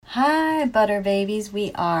Hi, butter babies.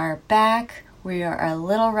 We are back. We are a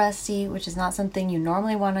little rusty, which is not something you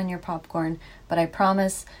normally want on your popcorn, but I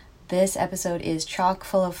promise this episode is chock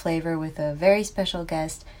full of flavor with a very special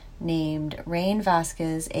guest named Rain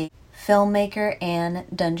Vasquez, a filmmaker and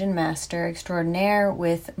dungeon master extraordinaire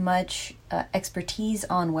with much expertise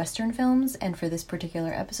on Western films. And for this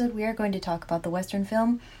particular episode, we are going to talk about the Western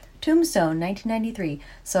film Tombstone, 1993.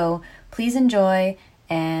 So please enjoy,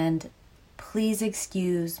 and please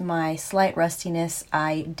excuse my slight rustiness.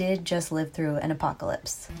 I did just live through an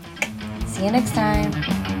apocalypse. See you next time.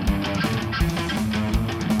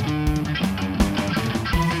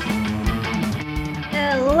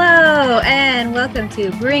 Hello, and welcome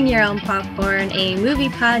to Bring Your Own Popcorn, a movie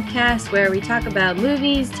podcast where we talk about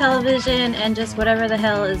movies, television, and just whatever the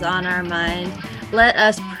hell is on our mind. Let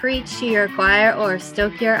us preach to your choir or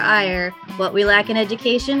stoke your ire. What we lack in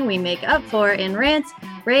education, we make up for in rants,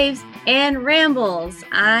 raves, and rambles.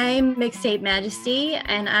 I'm Mixtape Majesty,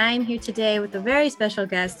 and I'm here today with a very special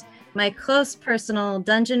guest, my close personal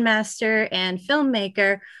dungeon master and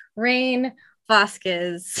filmmaker, Rain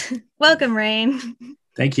Vasquez. Welcome, Rain.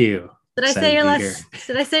 Thank you. Did I say your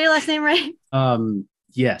last name right?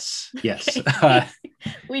 Yes. Okay.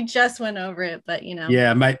 We just went over it, but you know.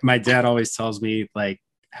 Yeah, my dad always tells me like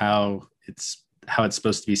how it's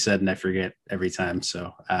supposed to be said, and I forget every time.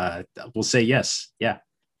 So we'll say yes. Yeah.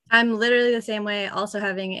 I'm literally the same way, also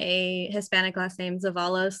having a Hispanic last name,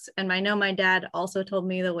 Zavalos. And I know my dad also told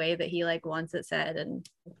me the way that he wants it said, and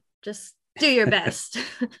just do your best.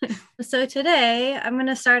 So today I'm going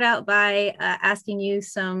to start out by asking you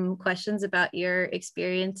some questions about your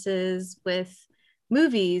experiences with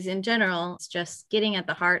movies in general. It's just getting at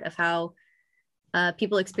the heart of how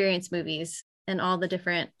people experience movies and all the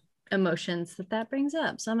different emotions that brings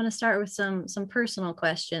up. So I'm going to start with some personal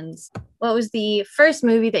questions. What was the first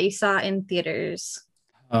movie that you saw in theaters?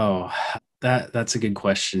 Oh, that's a good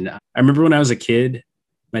question. I remember when I was a kid,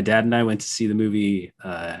 my dad and I went to see the movie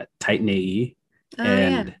Titan AE,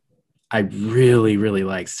 and I really, really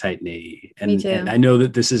liked Titan AE. Me too. And I know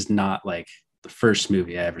that this is not like the first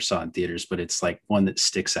movie I ever saw in theaters, but it's like one that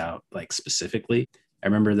sticks out like specifically. I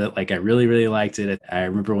remember that I really, really liked it. I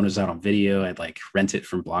remember when it was out on video, I'd rent it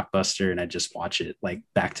from Blockbuster and I'd just watch it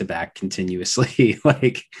back to back continuously. I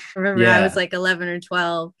remember I was 11 or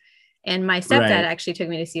 12, and my stepdad actually took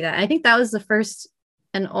me to see that. I think that was the first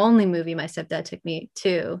and only movie my stepdad took me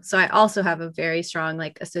to. So I also have a very strong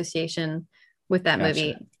association with that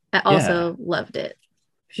movie. I also loved it.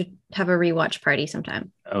 We should have a rewatch party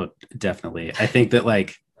sometime. Oh, definitely. I think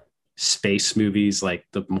that space movies,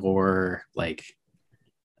 the more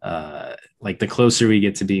the closer we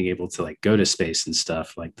get to being able to go to space and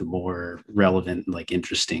stuff, the more relevant and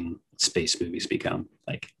interesting space movies become,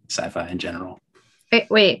 sci-fi in general.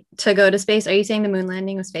 Wait, to go to space, are you saying the moon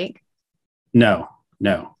landing was fake? No.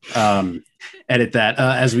 Edit that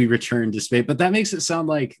as we return to space, but that makes it sound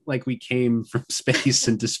like we came from space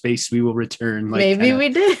and to space we will return. Maybe we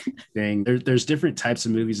did. Thing. There's different types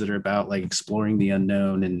of movies that are about exploring the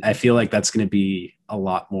unknown, and I feel like that's going to be a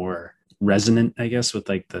lot more resonant, I guess, with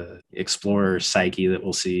the explorer psyche that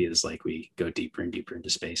we'll see as we go deeper and deeper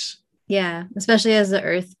into space. Yeah, especially as the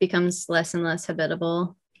Earth becomes less and less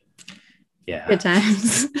habitable. Yeah, good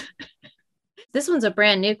times. This one's a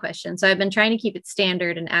brand new question, so I've been trying to keep it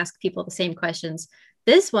standard and ask people the same questions.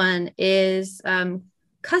 This one is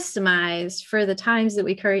customized for the times that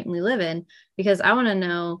we currently live in, because I want to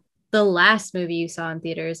know the last movie you saw in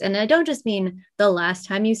theaters. And I don't just mean the last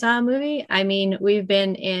time you saw a movie. I mean, we've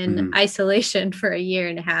been in isolation for a year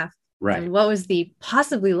and a half. Right. And what was the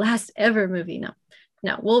possibly last ever movie?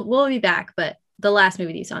 No, we'll be back, but the last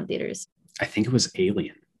movie you saw in theaters. I think it was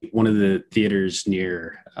Alien. One of the theaters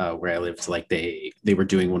near where I lived, they were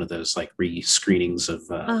doing one of those re-screenings of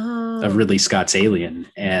Ridley Scott's Alien,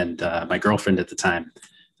 and my girlfriend at the time,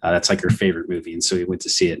 that's her favorite movie, and so we went to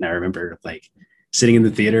see it. And I remember sitting in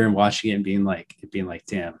the theater and watching it and being like,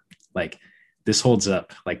 damn, this holds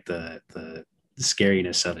up. The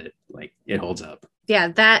scariness of it, it holds up. Yeah,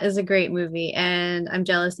 that is a great movie, and I'm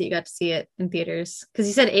jealous that you got to see it in theaters, because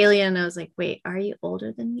you said Alien, and I was like, wait, are you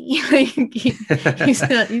older than me? you saw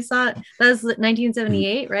it. That was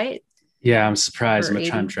 1978, right? Yeah, I'm surprised. I'm a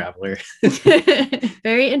time traveler.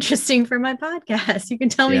 Very interesting for my podcast. You can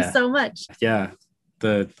tell me so much. Yeah,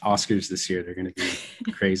 the Oscars this year, they're going to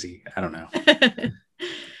be crazy. I don't know.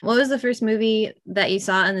 What was the first movie that you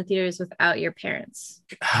saw in the theaters without your parents?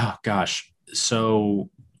 Oh, gosh. So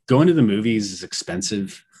going to the movies is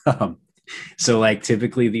expensive. So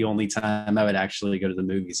typically the only time I would actually go to the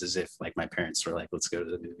movies is if my parents were let's go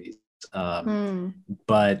to the movies.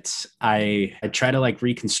 But I try to like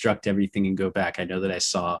reconstruct everything and go back. I know that I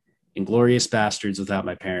saw Inglourious Bastards without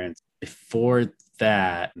my parents. Before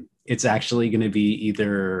that, it's actually going to be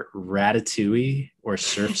either Ratatouille or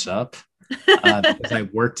Surf's Up. Because I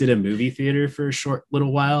worked at a movie theater for a short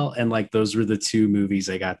little while, and like those were the two movies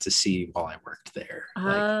I got to see while I worked there.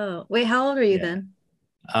 Oh, wait, how old are you then?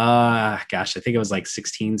 Gosh, I think it was like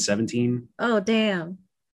 16, 17. Oh, damn.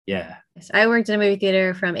 Yeah. I worked in a movie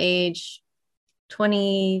theater from age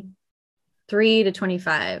 23 to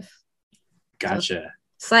 25. Gotcha.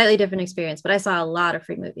 So slightly different experience, but I saw a lot of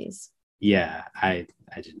free movies. Yeah, I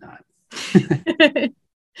did not.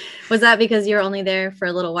 Was that because you were only there for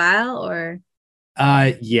a little while, or?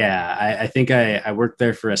 Yeah, I think I worked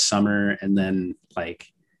there for a summer, and then like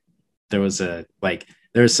there was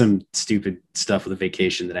some stupid stuff with a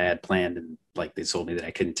vacation that I had planned, and like they told me that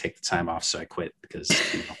I couldn't take the time off, so I quit because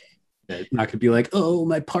I could be like, oh,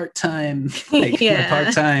 my part-time my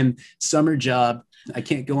part-time summer job, I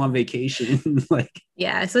can't go on vacation. Like,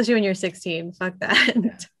 yeah, especially when you're 16. Fuck that.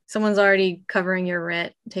 Yeah. Someone's already covering your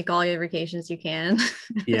rent. Take all your vacations you can.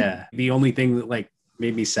 Yeah. The only thing that like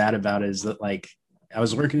made me sad about it is that like I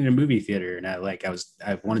was working in a movie theater, and I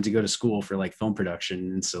wanted to go to school for like film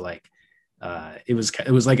production. And so like it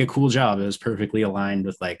was like a cool job. It was perfectly aligned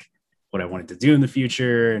with like what I wanted to do in the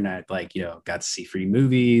future. And I like, got to see free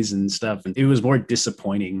movies and stuff. And it was more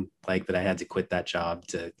disappointing like that I had to quit that job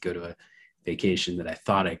to go to a vacation that I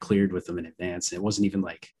thought I cleared with them in advance. And it wasn't even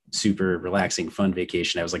like super relaxing, fun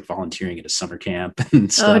vacation. I was like volunteering at a summer camp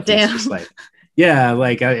and stuff. Oh, damn. It's just like, yeah,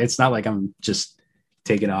 like it's not like I'm just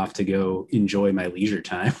taking off to go enjoy my leisure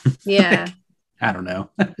time. Yeah. Like, I don't know.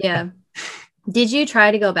 Yeah. Did you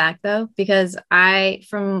try to go back though? Because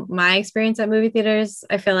from my experience at movie theaters,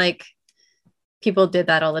 I feel like people did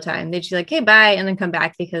that all the time. They'd just be like, hey, bye, and then come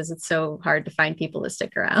back because it's so hard to find people to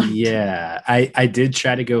stick around. Yeah, I did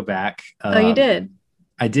try to go back. Oh, you did?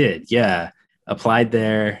 I did, yeah. Applied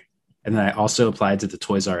there. And then I also applied to the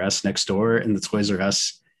Toys R Us next door. And the Toys R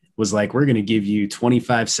Us was like, we're going to give you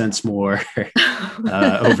 25 cents more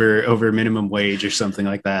over minimum wage or something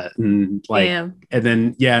like that. And like, damn. And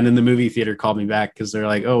then the movie theater called me back because they're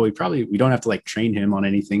like, oh, we don't have to like train him on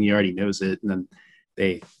anything. He already knows it. And then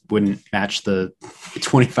they wouldn't match the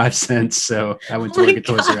 25 cents. So I went to work at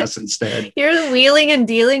Toys R Us instead. You're wheeling and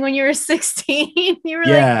dealing when you were 16. You were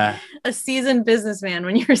like a seasoned businessman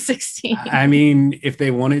when you were 16. I mean, if they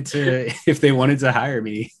wanted to hire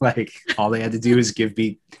me, like all they had to do is give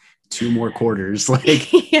me 2 more quarters.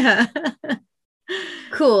 Like, yeah.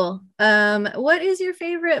 Cool. What is your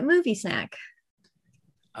favorite movie snack?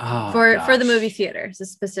 For the movie theater? It's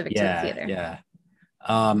specific to the theater. Yeah.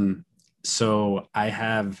 So I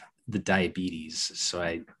have the diabetes, so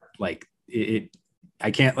I like it.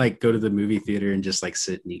 I can't like go to the movie theater and just like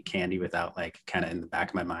sit and eat candy without like kind of in the back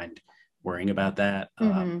of my mind worrying about that.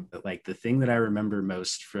 But like the thing that I remember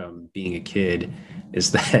most from being a kid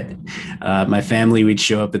is that my family, we'd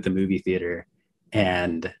show up at the movie theater,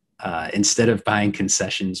 and instead of buying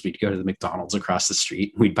concessions, we'd go to the McDonald's across the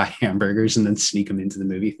street. We'd buy hamburgers and then sneak them into the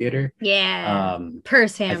movie theater. Yeah.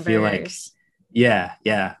 Purse hamburgers. I feel like,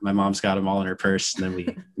 yeah. My mom's got them all in her purse, and then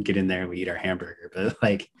we get in there and we eat our hamburger. But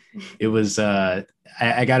like, it was, I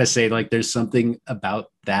gotta say, like, there's something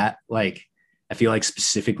about that. Like, I feel like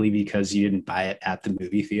specifically because you didn't buy it at the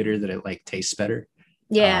movie theater that it like tastes better.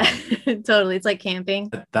 Yeah, totally. It's like camping.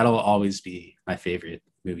 That'll always be my favorite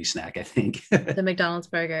movie snack, I think. The McDonald's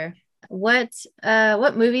burger. What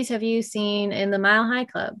movies have you seen in the Mile High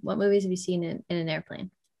Club? What movies have you seen in an airplane?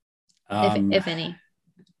 If any.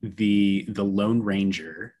 The Lone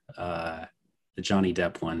Ranger, the Johnny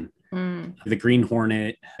Depp one, the Green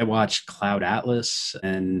Hornet. I watched Cloud Atlas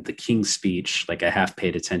and The King's Speech. Like I half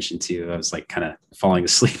paid attention to. I was like kind of falling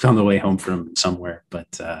asleep on the way home from somewhere.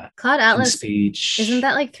 But Cloud Atlas, Speech, isn't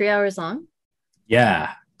that like 3 hours long?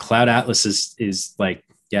 Yeah, Cloud Atlas is like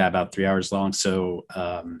about 3 hours long. So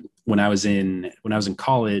when I was in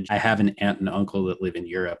college, I have an aunt and uncle that live in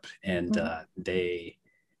Europe, and they,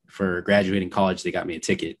 for graduating college, they got me a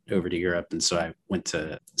ticket over to Europe. And so I went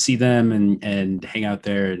to see them and hang out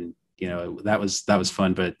there. And, that was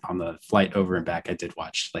fun. But on the flight over and back, I did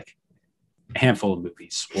watch like a handful of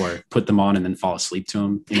movies or put them on and then fall asleep to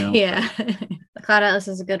them, Yeah. The Cloud Atlas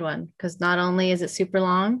is a good one because not only is it super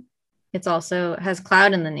long, it's also has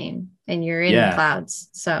cloud in the name and you're in the clouds.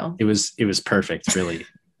 So it was perfect, really.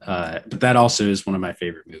 But that also is one of my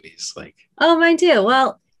favorite movies. Like, oh, mine too.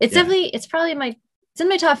 Well, it's definitely, it's in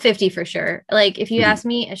my top 50 for sure. Like if you asked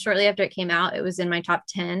me shortly after it came out, it was in my top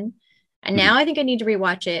 10. And now I think I need to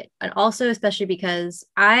rewatch it. And also, especially because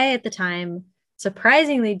I, at the time,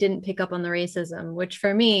 surprisingly didn't pick up on the racism, which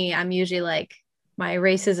for me, I'm usually like, my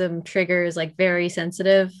racism trigger is like very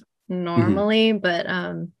sensitive normally, but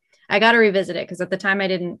I got to revisit it because at the time I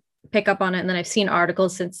didn't pick up on it. And then I've seen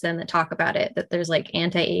articles since then that talk about it, that there's like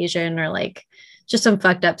anti-Asian or like just some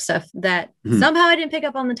fucked up stuff that somehow I didn't pick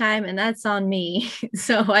up on the time, and that's on me.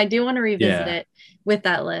 So I do want to revisit it with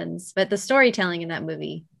that lens. But the storytelling in that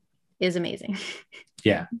movie is amazing.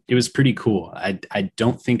 Yeah, it was pretty cool. I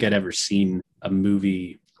don't think I'd ever seen a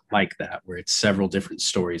movie like that where it's several different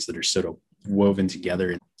stories that are sort of woven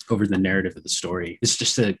together over the narrative of the story. It's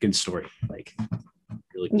just a good story. Like,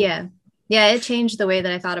 really cool. Yeah, it changed the way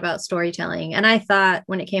that I thought about storytelling. And I thought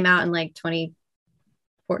when it came out in like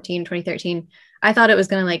 2014, 2013, I thought it was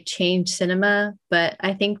going to like change cinema, but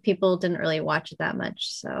I think people didn't really watch it that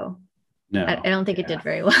much. So no, I don't think it did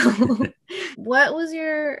very well.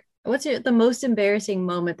 What's the most embarrassing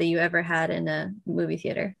moment that you ever had in a movie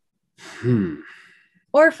theater?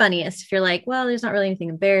 Or funniest, if you're like, well, there's not really anything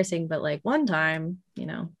embarrassing, but like one time,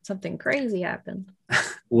 something crazy happened.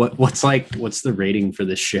 What's the rating for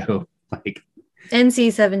this show? Like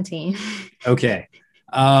NC-17. Okay.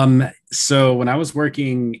 So when I was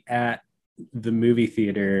working at the movie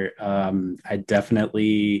theater, I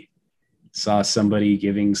definitely saw somebody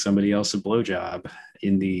giving somebody else a blowjob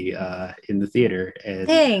in the theater. And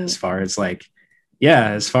Dang. as far as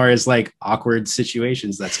like awkward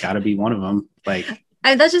situations, that's got to be one of them. Like,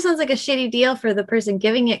 that just sounds like a shitty deal for the person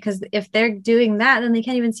giving it, because if they're doing that, then they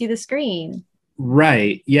can't even see the screen.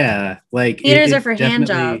 Right. Yeah. Like theaters are for hand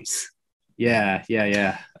jobs. Yeah.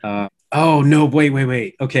 Oh no!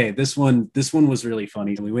 Wait. Okay, this one was really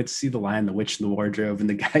funny. We went to see The Lion, the Witch, and the Wardrobe, and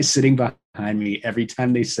the guy sitting behind me, every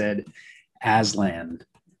time they said Aslan,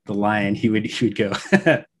 the lion, he would go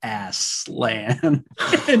Aslan.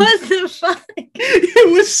 What the fuck?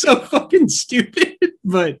 It was so fucking stupid,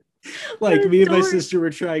 but like me and my sister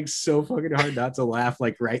were trying so fucking hard not to laugh,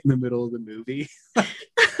 like right in the middle of the movie.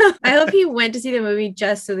 I hope he went to see the movie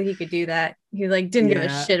just so that he could do that. He like didn't give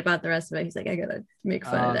a shit about the rest of it. He's like, I gotta make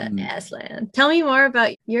fun of that Aslan. Tell me more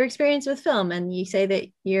about your experience with film. And you say that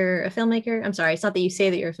you're a filmmaker. I'm sorry, it's not that you say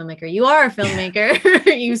that you're a filmmaker. You are a filmmaker.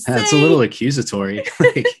 You say that's a little accusatory.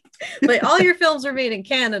 But all your films were made in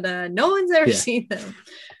Canada. No one's ever seen them.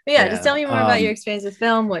 But just tell me more about your experience with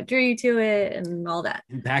film, what drew you to it, and all that.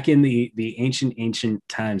 Back in the ancient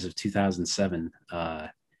times of 2007,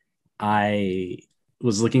 I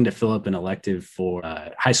was looking to fill up an elective for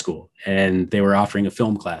high school, and they were offering a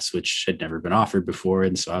film class, which had never been offered before.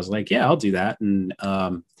 And so I was like, yeah, I'll do that. And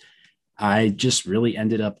I just really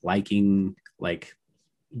ended up liking like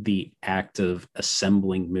the act of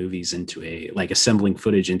assembling footage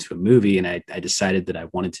into a movie. And I decided that I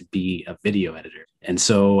wanted to be a video editor. And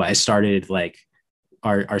so I started like,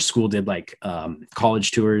 our school did like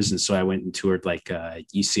college tours. And so I went and toured like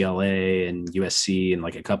UCLA and USC and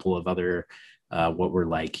like a couple of other what were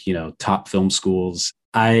like, top film schools.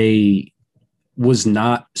 I was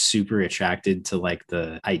not super attracted to like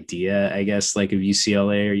the idea, I guess, like of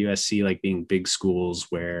UCLA or USC, like being big schools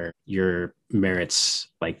where your merits,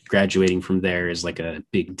 like graduating from there is like a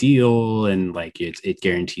big deal. And like it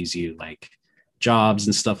guarantees you like jobs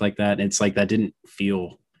and stuff like that. And it's like, that didn't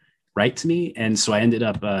feel right to me. And so I ended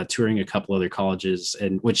up touring a couple other colleges,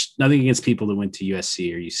 and which nothing against people that went to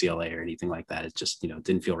USC or UCLA or anything like that. It just,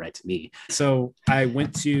 didn't feel right to me. So I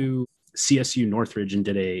went to CSU Northridge and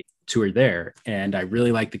did a tour there. And I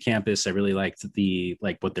really liked the campus. I really liked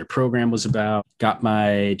what their program was about. Got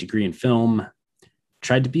my degree in film.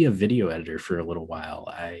 Tried to be a video editor for a little while.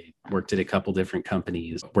 I worked at a couple different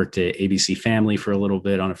companies, worked at ABC Family for a little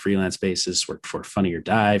bit on a freelance basis, worked for Funny or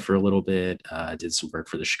Die for a little bit, did some work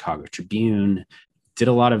for the Chicago Tribune, did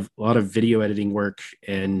a lot of video editing work,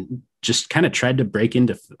 and just kind of tried to break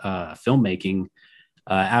into filmmaking.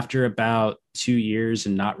 After about 2 years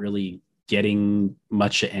and not really getting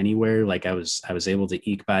much anywhere, like I was able to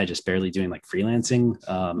eke by just barely doing like freelancing.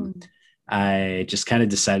 I just kind of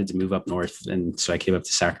decided to move up north. And so I came up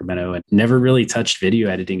to Sacramento and never really touched video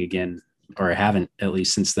editing again, or I haven't, at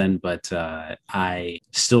least since then. But I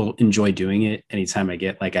still enjoy doing it. Anytime I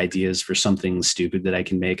get like ideas for something stupid that I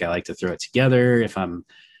can make, I like to throw it together. If I'm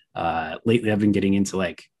lately, I've been getting into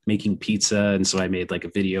like making pizza. And so I made like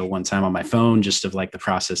a video one time on my phone just of like the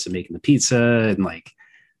process of making the pizza. And like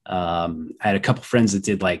I had a couple friends that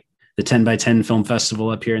did like the 10 by 10 film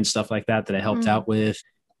festival up here and stuff like that I helped out with.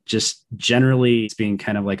 Just generally being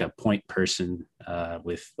kind of like a point person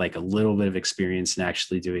with like a little bit of experience and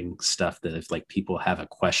actually doing stuff that if like people have a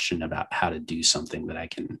question about how to do something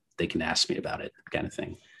that they can ask me about it, kind of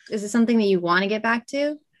thing. Is it something that you want to get back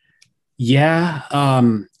to? Yeah.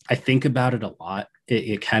 I think about it a lot.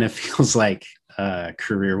 It kind of feels like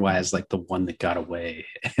career wise, like the one that got away.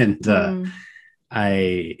 And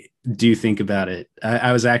I do think about it.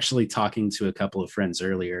 I was actually talking to a couple of friends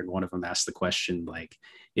earlier, and one of them asked the question, like,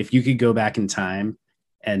 if you could go back in time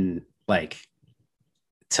and like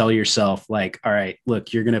tell yourself, like, all right,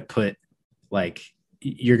 look, you're going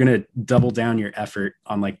to double down your effort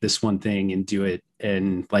on like this one thing and do it.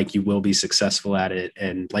 And like, you will be successful at it.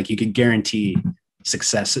 And like, you could guarantee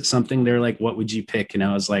success at something. They're like, what would you pick? And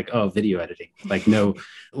I was like, oh, video editing. Like, no,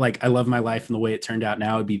 like I love my life, and the way it turned out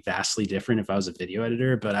now would be vastly different if I was a video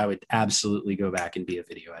editor, but I would absolutely go back and be a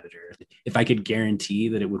video editor. If I could guarantee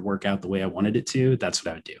that it would work out the way I wanted it to, that's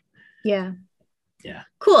what I would do. Yeah. Yeah.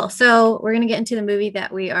 Cool. So we're going to get into the movie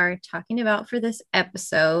that we are talking about for this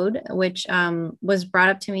episode, which was brought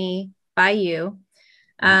up to me by you.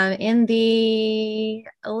 In the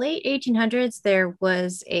late 1800s, there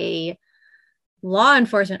was a law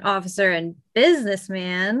enforcement officer and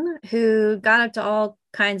businessman who got up to all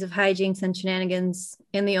kinds of hijinks and shenanigans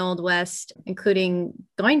in the Old West, including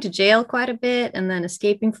going to jail quite a bit and then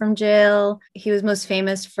escaping from jail. He was most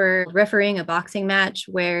famous for refereeing a boxing match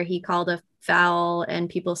where he called a foul and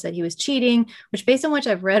people said he was cheating, which based on what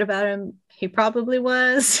I've read about him, he probably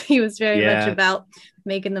was. He was very much about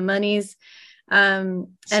making the monies. And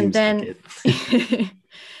then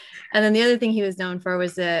and then the other thing he was known for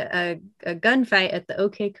was a gunfight at the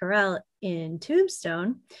OK Corral in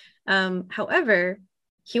Tombstone. However,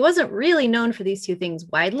 he wasn't really known for these two things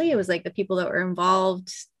widely. It was like the people that were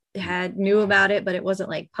involved knew about it, but it wasn't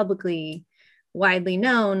like publicly widely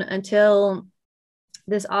known until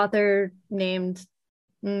this author named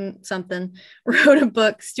something wrote a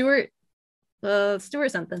book, Stuart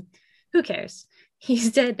something. Who cares?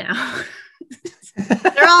 He's dead now.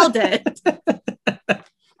 They're all dead.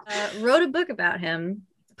 Wrote a book about him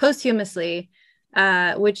posthumously,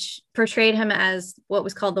 which portrayed him as what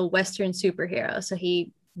was called the Western superhero. So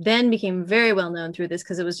he then became very well known through this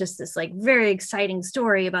because it was just this like very exciting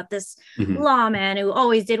story about this lawman who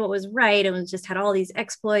always did what was right and was just had all these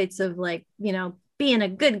exploits of like, you know, being a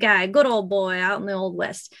good guy, good old boy out in the Old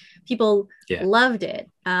West. People loved it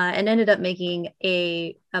and ended up making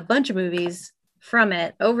a bunch of movies from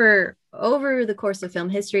it over the course of film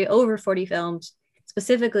history, over 40 films,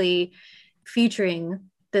 specifically featuring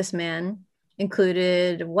this man.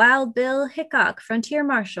 Included Wild Bill Hickok, Frontier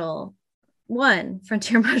Marshal 1,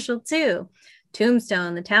 Frontier Marshal 2,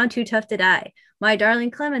 Tombstone, The Town Too Tough to Die, My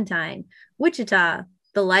Darling Clementine, Wichita,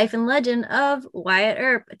 The Life and Legend of Wyatt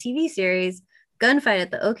Earp, a TV series, Gunfight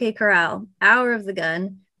at the OK Corral, Hour of the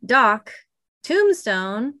Gun, Doc,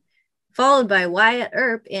 Tombstone, followed by Wyatt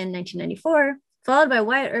Earp in 1994, followed by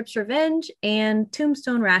Wyatt Earp's Revenge and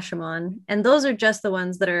Tombstone Rashomon. And those are just the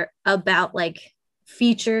ones that are about like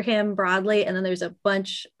feature him broadly. And then there's a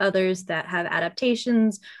bunch others that have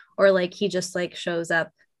adaptations or like he just like shows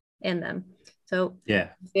up in them. So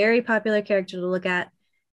very popular character to look at.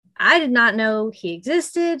 I did not know he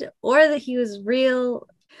existed or that he was real.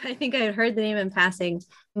 I think I had heard the name in passing,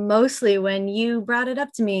 mostly when you brought it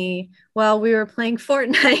up to me while we were playing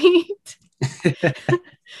Fortnite. We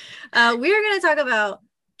are going to talk about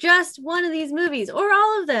just one of these movies or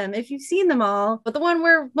all of them if you've seen them all. But the one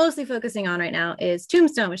we're mostly focusing on right now is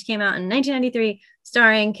Tombstone, which came out in 1993,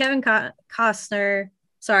 starring Kevin Costner.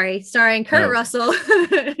 Starring Kurt Russell.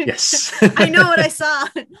 Yes. I know what I saw.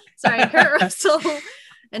 Starring Kurt Russell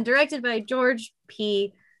and directed by George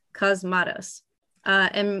P. Cosmatos.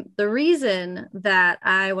 And the reason that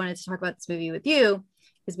I wanted to talk about this movie with you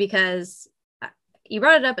is because you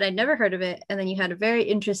brought it up and I'd never heard of it. And then you had a very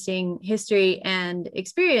interesting history and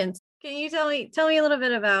experience. Can you tell me a little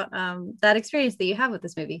bit about that experience that you have with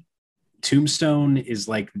this movie? Tombstone is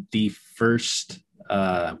like the first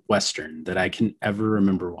Western that I can ever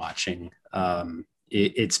remember watching.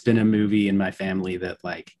 It's been a movie in my family that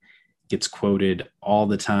like gets quoted all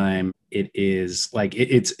the time. It is like,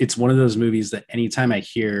 it's one of those movies that anytime I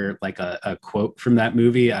hear like a quote from that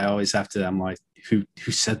movie, I always have to, I'm like, who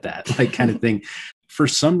said that? Like kind of thing. For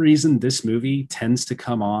some reason, this movie tends to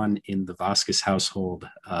come on in the Vasquez household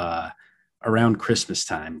around Christmas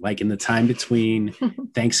time, like in the time between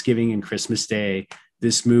Thanksgiving and Christmas Day.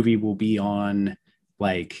 This movie will be on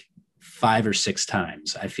like 5 or 6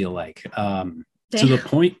 times, I feel like, to the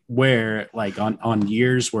point where like on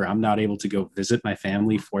years where I'm not able to go visit my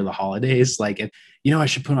family for the holidays, like, you know, I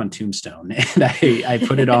should put on Tombstone and I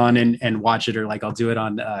put it on and watch it, or like I'll do it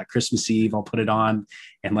on Christmas Eve. I'll put it on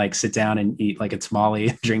and like sit down and eat like a tamale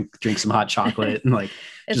and drink some hot chocolate and like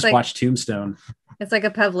just like, watch Tombstone. It's like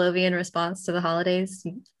a Pavlovian response to the holidays.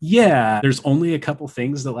 Yeah, there's only a couple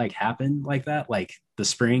things that like happen like that. Like the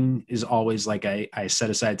spring is always like I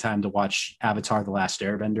set aside time to watch Avatar: The Last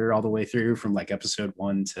Airbender all the way through from like episode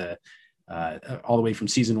 1 to all the way from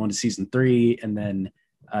season 1 to season 3, and then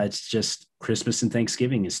it's just Christmas and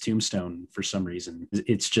Thanksgiving is Tombstone for some reason.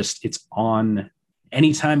 It's on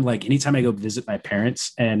anytime I go visit my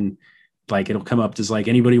parents, and like it'll come up as like,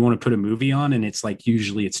 anybody want to put a movie on, and it's like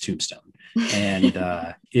usually it's Tombstone.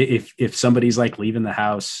 And if somebody's like leaving the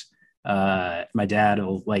house, my dad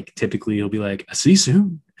will like, typically he'll be like, I'll see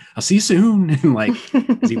you soon, and like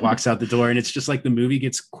as he walks out the door, and it's just like the movie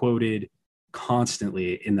gets quoted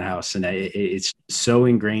constantly in the house, and it's so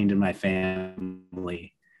ingrained in my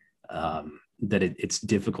family that it's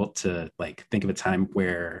difficult to like think of a time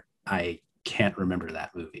where I can't remember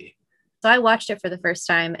that movie. So I watched it for the first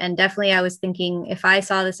time, and definitely I was thinking, if I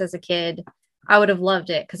saw this as a kid, I would have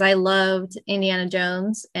loved it, because I loved Indiana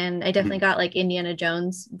Jones, and I definitely got like Indiana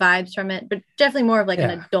Jones vibes from it, but definitely more of like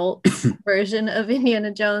an adult version of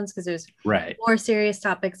Indiana Jones, because there's more serious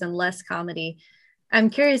topics and less comedy.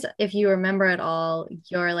 I'm curious if you remember at all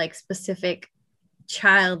your like specific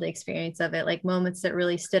child experience of it, like moments that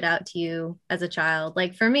really stood out to you as a child.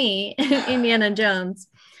 Like for me, Indiana Jones,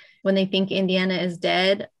 when they think Indiana is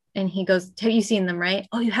dead, and he goes, have you seen them, right?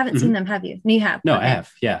 Oh, you haven't seen them, have you? No, you have. No, okay. I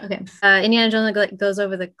have. Yeah. Okay. Indiana Jones like goes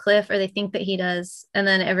over the cliff, or they think that he does. And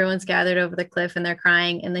then everyone's gathered over the cliff and they're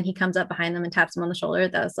crying. And then he comes up behind them and taps them on the shoulder.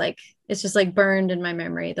 That was like, it's just like burned in my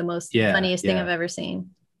memory. The most funniest thing I've ever seen.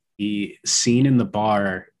 The scene in the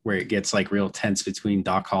bar where it gets like real tense between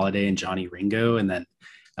Doc Holliday and Johnny Ringo. And then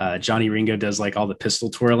Johnny Ringo does like all the pistol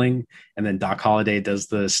twirling. And then Doc Holliday does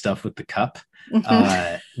the stuff with the cup.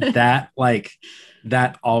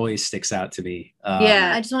 That always sticks out to me.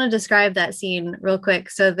 I just want to describe that scene real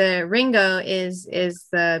quick. So the Ringo is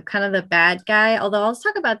the kind of the bad guy, although I'll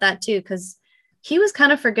talk about that too, because he was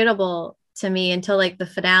kind of forgettable to me until like the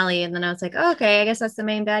finale, and then I was like, oh, okay, I guess that's the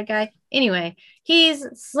main bad guy. Anyway, he's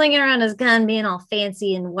slinging around his gun, being all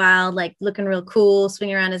fancy and wild, like looking real cool,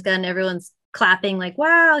 swinging around his gun. Everyone's clapping like,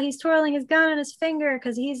 wow, he's twirling his gun on his finger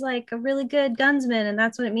because he's like a really good gunsman, and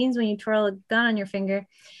that's what it means when you twirl a gun on your finger.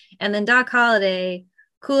 And then Doc Holliday,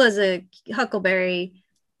 cool as a huckleberry,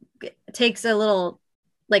 takes a little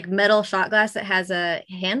like metal shot glass that has a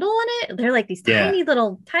handle on it. They're like these tiny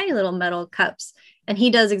little metal cups, and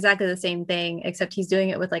he does exactly the same thing, except he's doing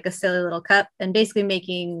it with like a silly little cup, and basically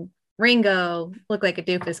making Ringo look like a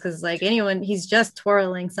doofus, because like he's just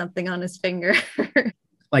twirling something on his finger.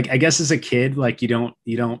 Like, I guess as a kid, like you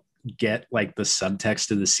don't get like the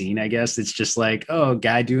subtext of the scene. I guess it's just like, oh,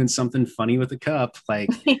 guy doing something funny with a cup, like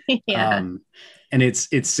and it's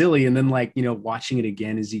silly. And then like, watching it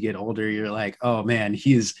again as you get older, you're like, oh man,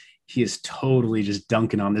 he is totally just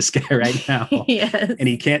dunking on this guy right now. Yes. And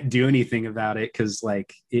he can't do anything about it, because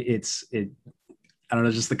like I don't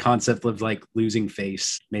know, just the concept of like losing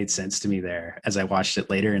face made sense to me there as I watched it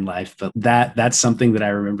later in life. But that's something that I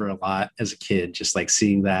remember a lot as a kid, just like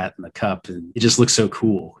seeing that in the cup, and it just looks so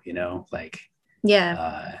cool, like,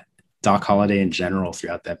 Doc Holliday in general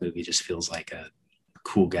throughout that movie just feels like a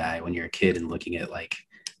cool guy when you're a kid and looking at like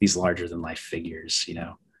these larger than life figures,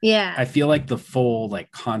 Yeah. I feel like the full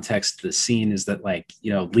like context of the scene is that like,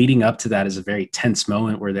 leading up to that is a very tense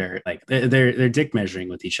moment where they're dick measuring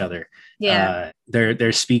with each other. Yeah.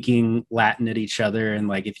 They're speaking Latin at each other. And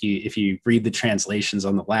like, if you read the translations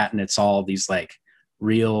on the Latin, it's all these like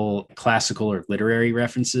real classical or literary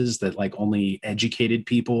references that like only educated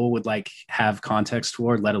people would like have context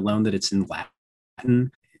for, let alone that it's in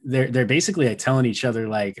Latin. They're basically like telling each other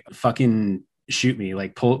like, fucking shoot me,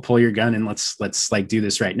 like pull your gun and let's like do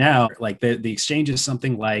this right now. Like the exchange is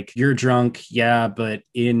something like, you're drunk, yeah, but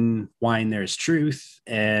in wine there's truth.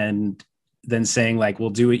 And then saying like, we'll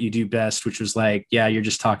do what you do best, which was like, yeah, you're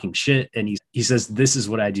just talking shit. And he says, this is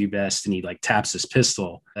what I do best, and he like taps his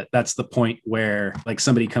pistol. That's the point where like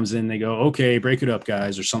somebody comes in, they go, okay, break it up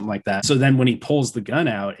guys, or something like that. So then when he pulls the gun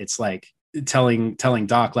out, it's like telling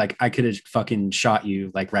Doc like, I could have fucking shot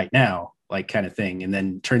you like right now, like kind of thing. And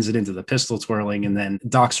then turns it into the pistol twirling. And then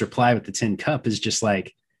Doc's reply with the tin cup is just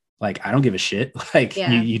like, I don't give a shit. Like,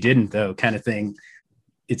 you didn't though, kind of thing.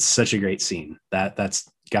 It's such a great scene. That's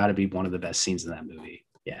gotta be one of the best scenes in that movie.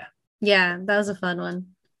 Yeah, that was a fun one.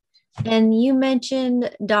 And you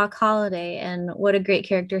mentioned Doc Holliday and what a great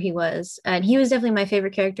character he was. And he was definitely my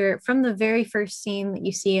favorite character from the very first scene that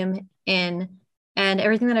you see him in. And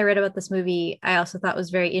everything that I read about this movie, I also thought was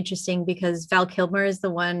very interesting, because Val Kilmer is the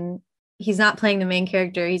one. He's not playing the main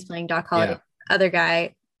character. He's playing Doc Holliday, other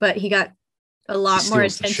guy, but he got a lot more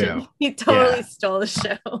attention. He totally stole the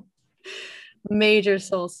show. Major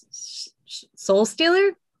Soul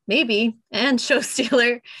Stealer, maybe, and Show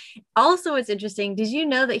Stealer. Also, what's interesting, did you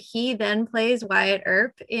know that he then plays Wyatt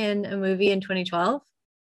Earp in a movie in 2012?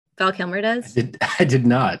 Val Kilmer does. I did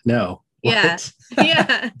not know. Yeah.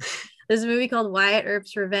 Yeah. There's a movie called Wyatt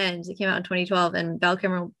Earp's Revenge that came out in 2012, and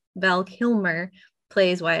Val Kilmer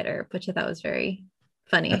plays Wyatt Earp, which I thought was very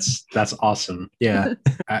funny. That's awesome. Yeah.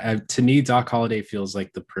 To me, Doc Holliday feels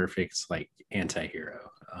like the perfect like anti-hero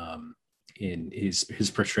in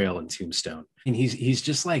his portrayal in Tombstone. And he's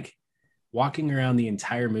just like walking around the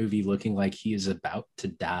entire movie looking like he is about to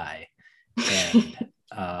die. And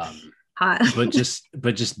hot.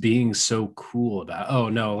 but just being so cool about, oh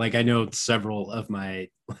no, like I know several of my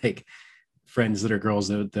like friends that are girls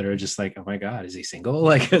that are just like, oh my god, is he single?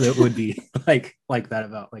 Like that would be like that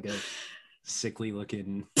about like a sickly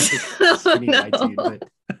looking like, skinny white dude.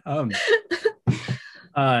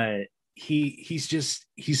 But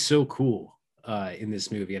he's so cool in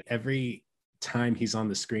this movie, and every time he's on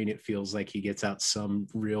the screen it feels like he gets out some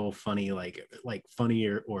real funny like funny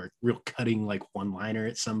or real cutting like one liner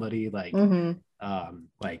at somebody, like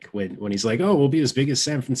like when he's like, oh, we'll be as big as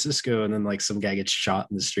San Francisco, and then like some guy gets shot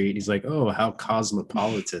in the street and he's like, oh, how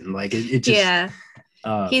cosmopolitan. Like it just, yeah.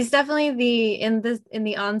 He's definitely in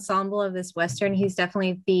the ensemble of this Western, he's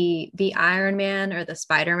definitely the Iron Man or the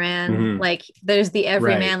Spider-Man. Like there's the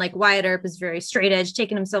everyman, like Wyatt Earp is very straight edge,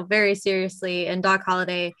 taking himself very seriously, and Doc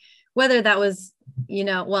Holliday, whether that was,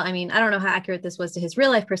 well, I mean, I don't know how accurate this was to his real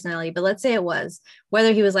life personality, but let's say it was,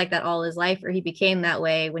 whether he was like that all his life or he became that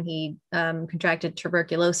way when he contracted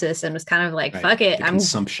tuberculosis and was kind of like, fuck it,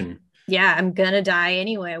 consumption. Yeah, I'm gonna die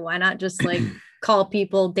anyway. Why not just like call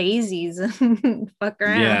people daisies and fuck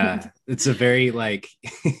around? Yeah, it's a very like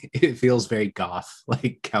it feels very goth,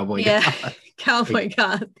 like cowboy goth. Cowboy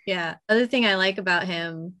goth. Yeah. Other thing I like about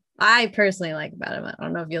him, I personally like about him, I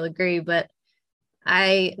don't know if you'll agree, but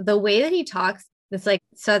the way that he talks, it's like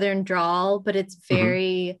Southern drawl, but it's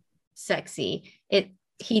very sexy.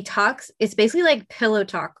 He talks, it's basically like pillow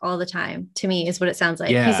talk all the time, to me, is what it sounds like.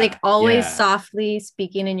 He's like always softly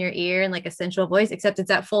speaking in your ear in like a sensual voice, except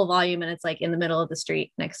it's at full volume and it's like in the middle of the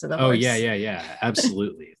street next to the horse. Yeah,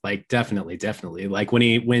 absolutely. Like definitely like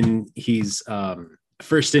when he's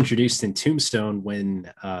first introduced in Tombstone,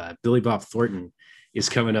 when Billy Bob Thornton is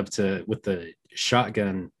coming up with the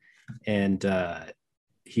shotgun, and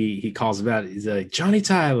he calls him out. He's like, Johnny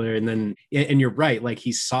Tyler, and you're right, like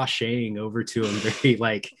he's sashaying over to him very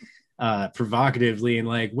like provocatively, and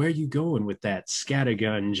like, where are you going with that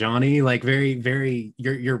scattergun, Johnny? Like very, very,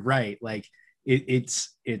 you're right. Like it's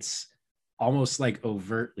almost like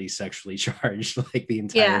overtly sexually charged, like the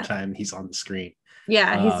entire time he's on the screen.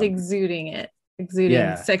 Yeah, he's exuding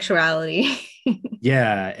sexuality.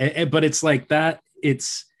 Yeah, but it's like that.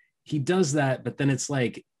 He does that, but then it's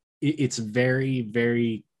like it's very,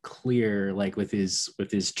 very clear, like with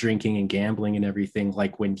his drinking and gambling and everything,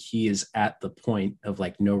 like when he is at the point of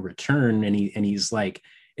like no return, and he's like,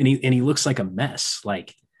 and he looks like a mess,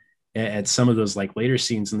 like at some of those like later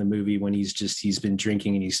scenes in the movie when he's been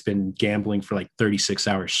drinking and he's been gambling for like 36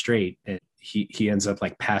 hours straight, and he ends up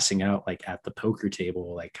like passing out like at the poker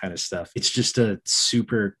table, like kind of stuff. It's just a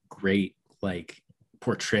super great like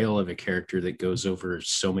portrayal of a character that goes over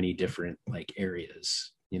so many different like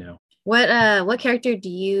areas. What character do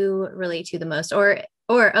you relate to the most? Or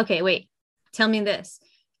okay, wait, tell me this.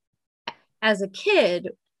 As a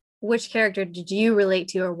kid, which character did you relate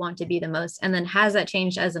to or want to be the most? And then has that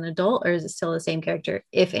changed as an adult, or is it still the same character,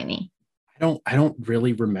 if any? I don't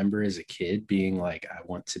really remember as a kid being like, I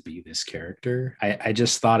want to be this character. I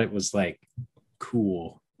just thought it was like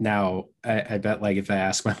cool. Now I bet like if I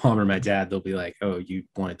ask my mom or my dad, they'll be like, oh, you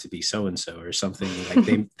wanted to be so-and-so or something.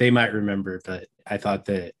 Like they might remember, but I thought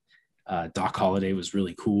that Doc Holliday was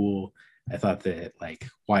really cool. I thought that like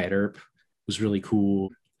Wyatt Earp was really cool.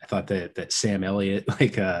 I thought that Sam Elliott,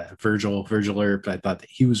 like Virgil Earp, I thought that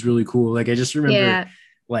he was really cool. Like I just remember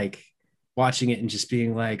like watching it and just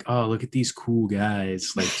being like, oh, look at these cool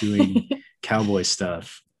guys like doing cowboy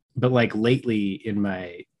stuff. But like lately in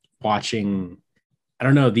my watching, I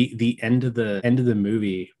don't know, the end of the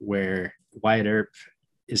movie where Wyatt Earp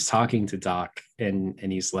is talking to Doc and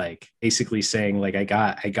he's like basically saying like, I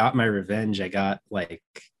got my revenge. I got like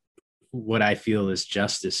what I feel is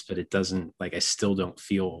justice, but it doesn't, like, I still don't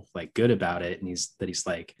feel like good about it. And he's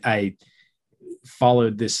like, I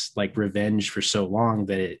followed this like revenge for so long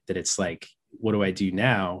that it's like, what do I do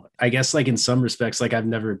now? I guess like in some respects, like I've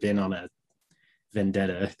never been on a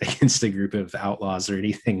vendetta against a group of outlaws or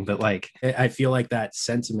anything, but like I feel like that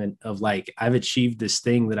sentiment of like, I've achieved this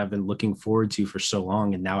thing that I've been looking forward to for so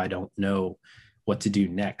long, and now I don't know what to do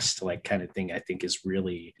next, like kind of thing, I think is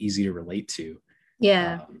really easy to relate to.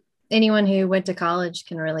 anyone who went to college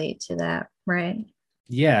can relate to that, right?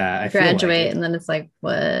 Yeah, I feel Graduate like and then it's like,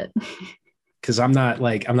 what? because I'm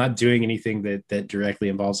not doing anything that directly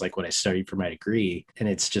involves like what I studied for my degree, and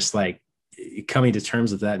it's just like coming to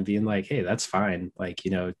terms with that and being like, hey, that's fine. Like,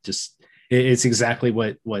 just it's exactly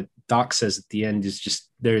what Doc says at the end is just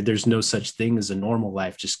there's no such thing as a normal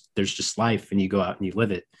life. Just there's just life, and you go out and you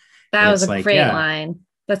live it. That And was it's a like, great yeah, line.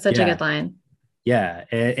 That's such a yeah, good line. yeah.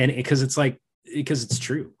 And because it's like, because it's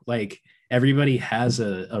true. Like everybody has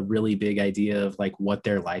a really big idea of like what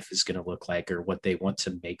their life is going to look like or what they want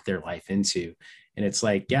to make their life into. And it's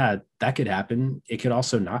like, yeah, that could happen. It could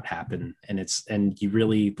also not happen. And you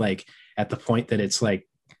really like at the point that it's like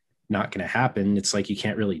not going to happen, it's like you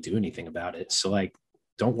can't really do anything about it. So like,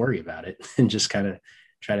 don't worry about it and just kind of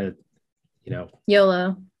try to,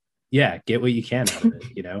 YOLO. yeah, get what you can out of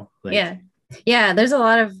it, like, yeah, there's a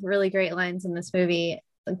lot of really great lines in this movie,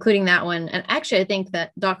 including that one. And actually I think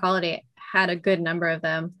that Doc Holliday had a good number of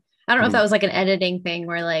them. I don't know if that was like an editing thing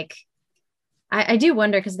where like I do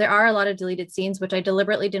wonder, because there are a lot of deleted scenes which I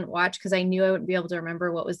deliberately didn't watch because I knew I wouldn't be able to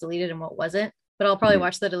remember what was deleted and what wasn't, but I'll probably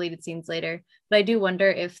watch the deleted scenes later. But I do wonder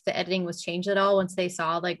if the editing was changed at all once they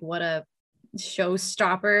saw like what a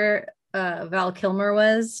showstopper Val Kilmer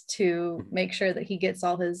was, to make sure that he gets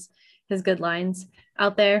all his good lines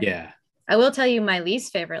out there. Yeah. I will tell you my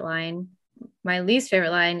least favorite line. My least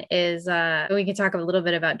favorite line is we can talk a little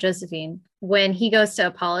bit about Josephine. When he goes to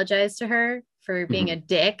apologize to her for being a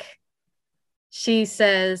dick, she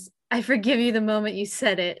says, "I forgive you the moment you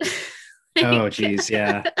said it." Oh, geez.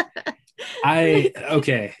 Yeah.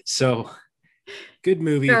 Okay. So good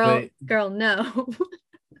movie, girl, no.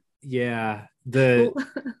 Yeah. The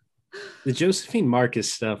Josephine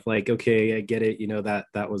Marcus stuff, like, okay, I get it.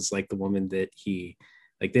 That was like the woman that he,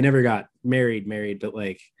 like, they never got married, but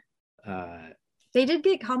like, they did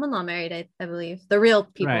get common law married, I believe. The real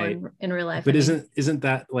people right. in real life. But isn't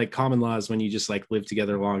that like common law is when you just like live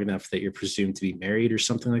together long enough that you're presumed to be married or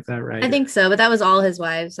something like that, right? I think so, but that was all his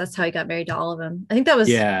wives. That's how he got married to all of them. I think that was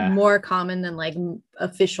more common than like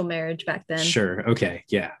official marriage back then. Sure. Okay.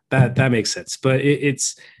 Yeah, that makes sense. But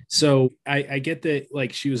it's so I get that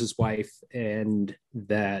like she was his wife and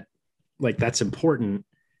that like that's important.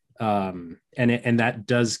 And that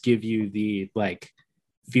does give you the like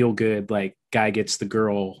feel good, like guy gets the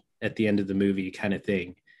girl at the end of the movie kind of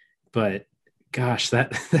thing. But gosh,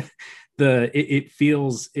 that it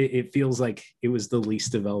feels like it was the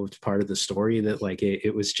least developed part of the story, that like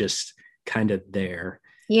it was just kind of there.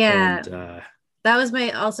 Yeah. And that was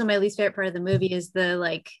my least favorite part of the movie, is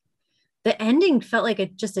the ending felt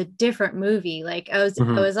like just a different movie. Like I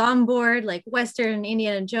was on board, like Western,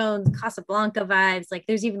 Indiana Jones, Casablanca vibes. Like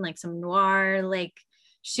there's even like some noir like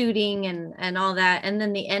shooting and all that. And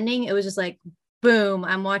then the ending, it was just like, boom,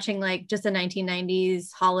 I'm watching like just a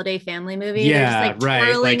 1990s holiday family movie. Yeah, just, like,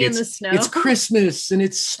 right. Like in the snow. It's Christmas and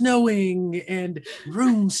it's snowing and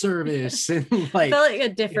room service and like it felt like a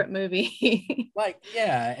different movie. Like,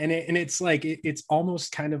 yeah, and it's like it's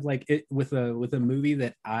almost kind of like it with a movie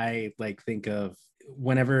that I like think of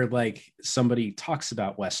whenever like somebody talks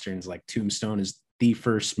about Westerns. Like Tombstone is the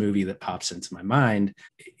first movie that pops into my mind.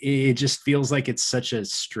 It just feels like it's such a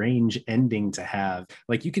strange ending to have.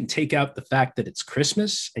 Like you can take out the fact that it's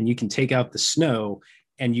Christmas and you can take out the snow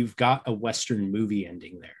and you've got a Western movie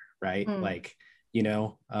ending there, right? Like,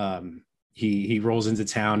 he rolls into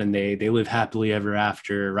town and they live happily ever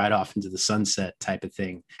after, right off into the sunset type of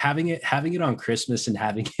thing. Having it on Christmas and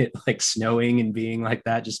having it like snowing and being like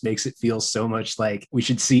that just makes it feel so much like we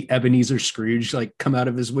should see Ebenezer Scrooge like come out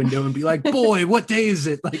of his window and be like, boy, what day is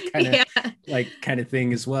it? Like kind of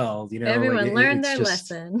thing as well. Everyone like learned their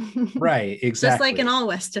lesson. Right, exactly. Just like in all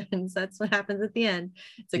Westerns, that's what happens at the end.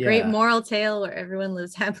 It's a great moral tale where everyone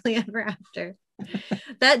lives happily ever after.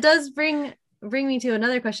 That does bring me to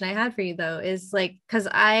another question I had for you, though, is like, because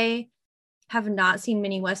I have not seen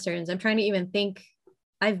many Westerns. I'm trying to even think.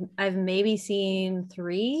 I've maybe seen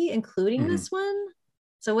 3, including this one.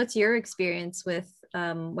 So what's your experience with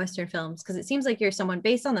Western films? Because it seems like you're someone,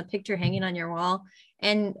 based on the picture hanging on your wall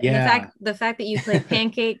and the fact that you play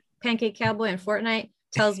Pancake Cowboy in Fortnite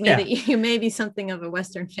tells me that you may be something of a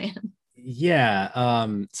Western fan. Yeah.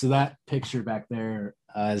 So that picture back there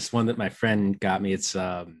is one that my friend got me. It's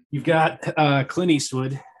you've got Clint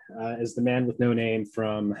Eastwood as the man with no name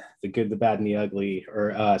from The Good, the Bad, and the Ugly, or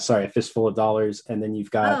A Fistful of Dollars, and then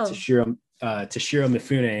you've got Toshiro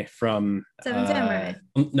Mifune from Seven Samurai.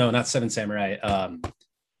 No, not Seven Samurai.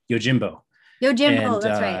 Yojimbo. And,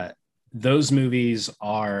 that's right. Those movies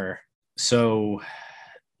are so.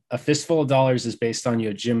 A Fistful of Dollars is based on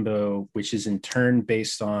Yojimbo, which is in turn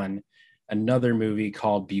based on another movie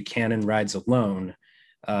called Buchanan Rides Alone,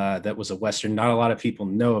 that was a Western. Not a lot of people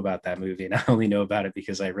know about that movie, and I only know about it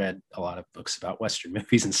because I read a lot of books about Western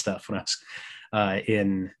movies and stuff when I was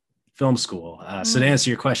in film school. So to answer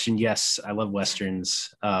your question, yes, I love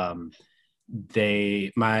Westerns. My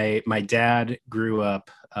dad grew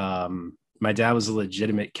up. My dad was a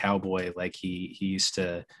legitimate cowboy. Like he used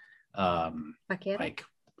to Vaquero? like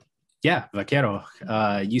yeah, vaquero.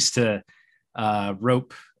 Used to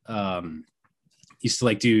rope. Used to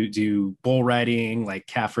like do bull riding, like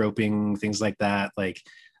calf roping, things like that. Like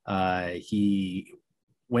he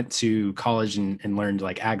went to college and learned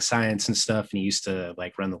like ag science and stuff, and he used to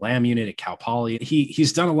like run the lamb unit at Cal Poly.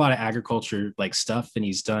 He's done a lot of agriculture like stuff, and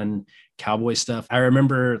he's done cowboy stuff. I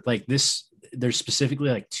remember like this. There's specifically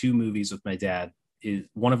like two movies with my dad.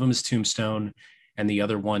 One of them is Tombstone, and the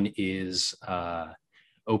other one is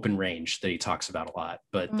Open Range that he talks about a lot.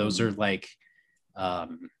 But those are like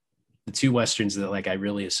the two Westerns that like I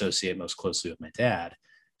really associate most closely with my dad.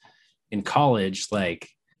 In college, like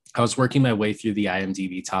I was working my way through the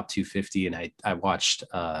IMDb top 250, and I watched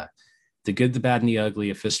The Good, the Bad, and the Ugly,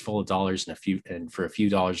 A Fistful of Dollars, and for a few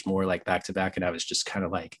dollars more, like back to back. And I was just kind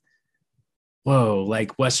of like, whoa,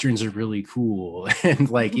 like Westerns are really cool.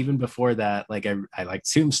 And like even before that, like I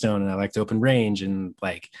liked Tombstone and I liked Open Range. And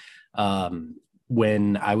like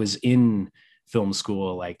when I was in film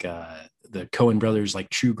school, like the Coen brothers like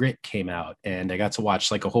True Grit came out, and I got to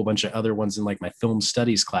watch like a whole bunch of other ones in like my film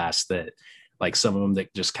studies class, that like some of them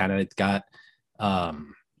that just kind of got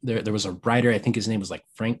there was a writer, I think his name was like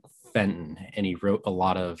Frank Fenton, and he wrote a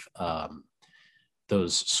lot of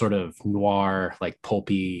those sort of noir, like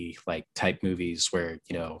pulpy, like type movies where,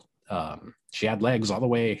 you know, she had legs all the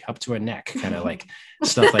way up to her neck, kind of like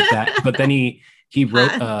stuff like that. But then he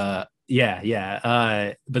wrote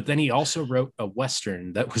but then he also wrote a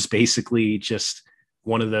Western that was basically just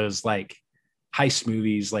one of those like heist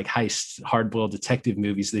movies, like heist hard-boiled detective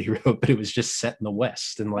movies that he wrote, but it was just set in the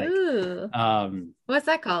West. And like what's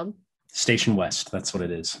that called? Station West, that's what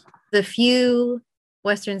it is. The few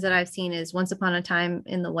Westerns that I've seen is Once Upon a Time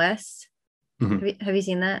in the West. Have you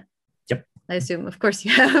seen that? Yep. I assume, of course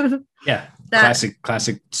you have. Yeah.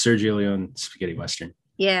 Classic Sergio Leone spaghetti Western.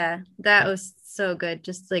 Yeah, that was so good.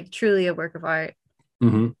 Just like truly a work of art.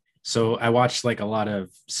 So I watched like a lot of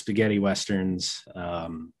spaghetti Westerns.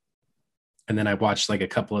 And then I watched like a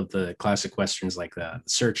couple of the classic Westerns, like the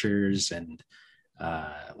Searchers and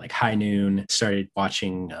like High Noon. Started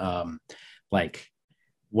watching like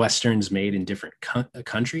Westerns made in different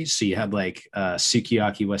countries. So you had like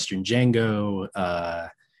Sukiyaki Western Django,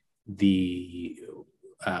 the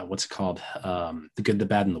what's it called? The Good, the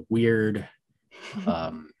Bad, and the Weird.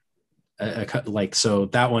 Like, so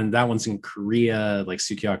that one's in Korea, like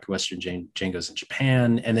Sukiyaki Western Django's in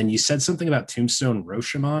Japan. And then you said something about Tombstone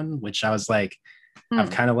Rashomon, which I was like, I'm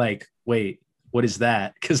kind of like, wait, what is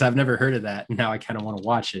that? Because I've never heard of that. And now I kind of want to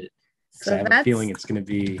watch it. So I have a feeling it's going to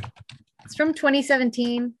be. It's from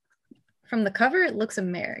 2017. From the cover, it looks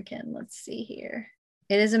American. Let's see here.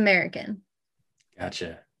 It is American.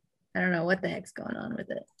 Gotcha. I don't know what the heck's going on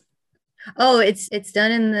with it. Oh, it's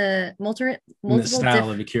done in the multiple in the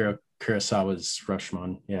style of Akira Kurosawa's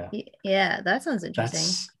Rashomon. Yeah, that sounds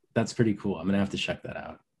interesting. That's pretty cool. I'm gonna have to check that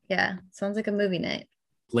out. Yeah, sounds like a movie night.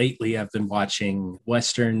 Lately, I've been watching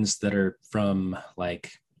Westerns that are from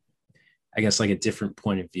like, I guess like a different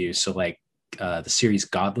point of view. So like the series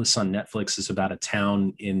Godless on Netflix is about a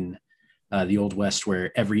town in the Old West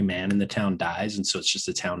where every man in the town dies. And so it's just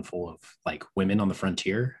a town full of like women on the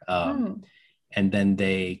frontier. And then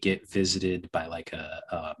they get visited by like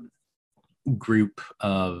a group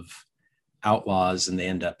of outlaws, and they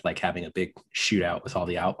end up like having a big shootout with all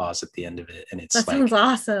the outlaws at the end of it. And it's that sounds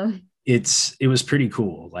awesome. It was pretty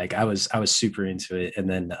cool. Like I was super into it. And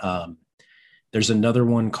then there's another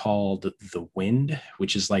one called The Wind,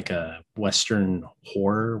 which is like a Western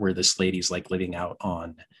horror where this lady's like living out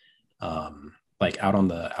on like out on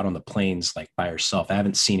the plains, like by herself. I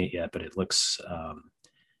haven't seen it yet, but it looks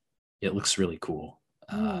really cool.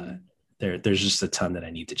 There's just a ton that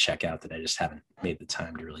I need to check out that I just haven't made the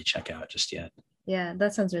time to really check out just yet. Yeah,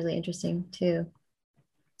 that sounds really interesting too.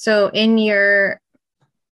 So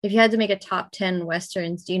if you had to make a top 10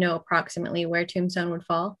 Westerns, do you know approximately where Tombstone would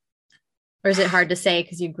fall? Or is it hard to say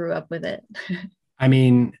because you grew up with it? I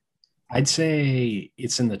mean, I'd say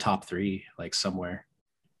it's in the top 3, like somewhere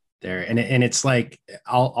there. And it's like,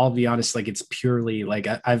 I'll be honest, like it's purely like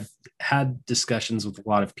I've had discussions with a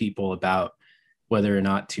lot of people about whether or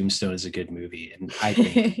not Tombstone is a good movie. And I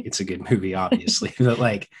think it's a good movie, obviously, but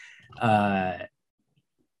like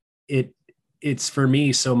it's for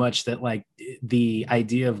me so much that like the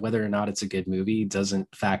idea of whether or not it's a good movie doesn't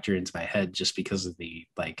factor into my head just because of the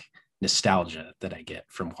like nostalgia that I get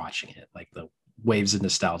from watching it, like the waves of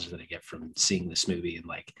nostalgia that I get from seeing this movie, and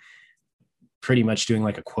like pretty much doing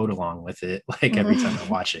like a quote along with it, like every time I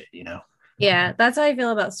watch it, you know? Yeah, that's how I feel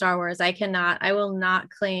about Star Wars. I will not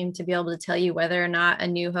claim to be able to tell you whether or not A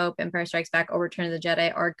New Hope, Empire Strikes Back, or Return of the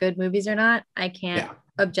Jedi are good movies or not. I can't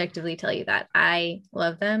objectively tell you that. I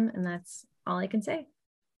love them, and that's all I can say.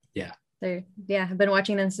 Yeah. I've been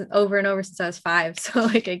watching them over and over since I was 5. So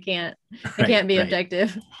like I can't be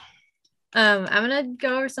objective. I'm gonna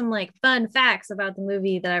go over some like fun facts about the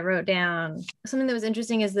movie that I wrote down. Something that was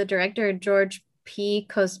interesting is the director George P.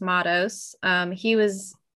 Cosmatos.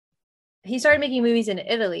 He started making movies in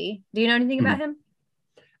Italy. Do you know anything about him?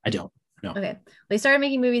 I don't. No. Okay. Well, he started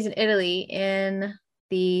making movies in Italy in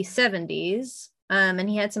the 70s. And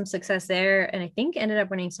he had some success there, and I think ended up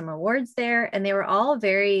winning some awards there. And they were all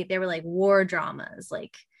they were like war dramas.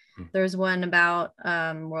 Like there was one about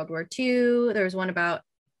World War II. There was one about,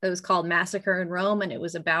 it was called Massacre in Rome, and it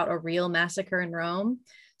was about a real massacre in Rome.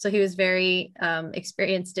 So he was very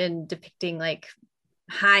experienced in depicting like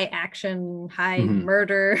high action, high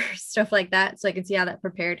murder, stuff like that. So I can see how that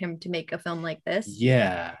prepared him to make a film like this.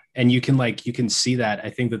 Yeah. And you can see that. I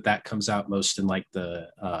think that comes out most in like the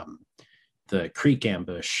Creek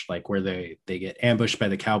ambush, like where they get ambushed by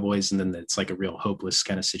the cowboys, and then it's like a real hopeless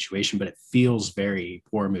kind of situation, but it feels very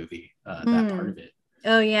war movie, that part of it.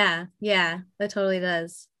 Oh yeah, that totally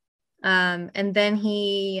does. And then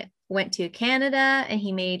he went to Canada and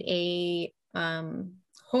he made a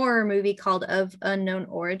horror movie called Of Unknown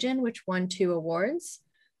Origin, which won 2 awards.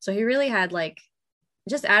 So he really had like,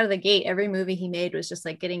 just out of the gate, every movie he made was just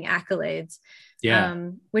like getting accolades.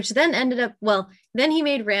 Which then ended up, then he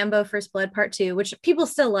made Rambo First Blood Part 2, which people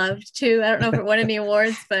still loved too. I don't know if it won any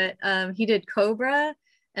awards, but he did Cobra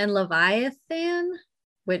and Leviathan,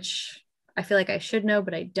 which I feel like I should know,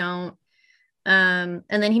 but I don't. And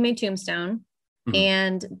then he made Tombstone.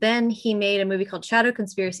 And then he made a movie called Shadow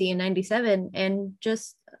Conspiracy in 97, and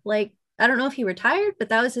just like, I don't know if he retired, but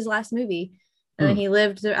that was his last movie. And then he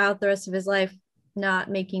lived out the rest of his life not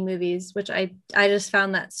making movies, which I just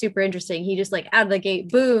found that super interesting. He just like out of the gate,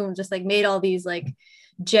 boom, just like made all these like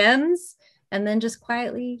gems and then just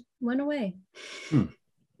quietly went away.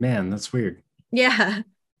 Man, that's weird. Yeah.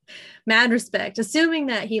 Mad respect, assuming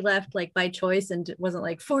that he left like by choice and wasn't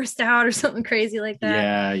like forced out or something crazy like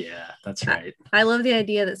that. Yeah, that's right. I love the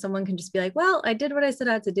idea that someone can just be like, well, I did what I set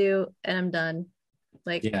out to do and I'm done.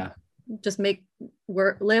 Like, just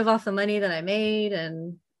live off the money that I made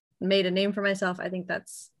and made a name for myself. I think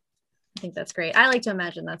that's great. I like to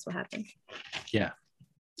imagine that's what happened. Yeah.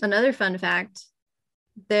 Another fun fact,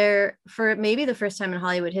 for maybe the first time in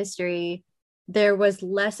Hollywood history, there was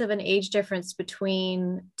less of an age difference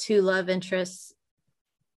between 2 love interests,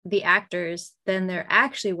 the actors, than there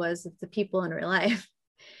actually was of the people in real life.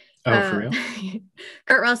 Oh, for real?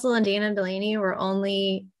 Kurt Russell and Dana Delaney were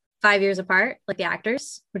only 5 years apart, like the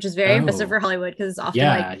actors, which is very impressive for Hollywood because it's often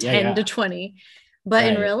like 10 to 20. But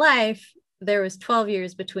in real life, there was 12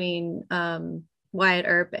 years between Wyatt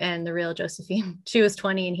Earp and the real Josephine. She was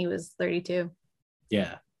 20 and he was 32.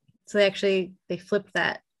 Yeah. So they flipped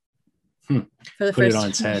that. For the Put first it on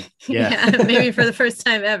its head. Maybe for the first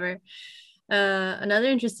time ever. Another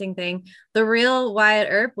interesting thing, the real Wyatt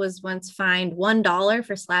Earp was once fined $1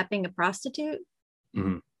 for slapping a prostitute.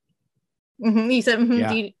 You said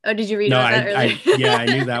did you read about that earlier? I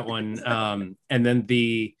knew that one. And then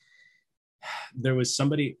there was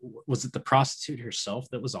somebody, was it the prostitute herself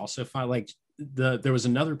that was also fined? Like there was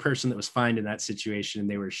another person that was fined in that situation, and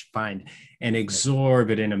they were fined an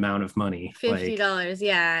exorbitant amount of money,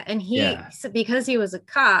 $50. And because he was a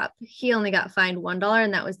cop, he only got fined $1,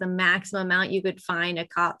 and that was the maximum amount you could fine a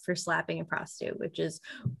cop for slapping a prostitute, which is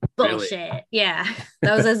bullshit. Really? Yeah,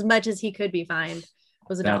 that was as much as he could be fined,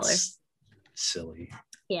 was $1. Silly.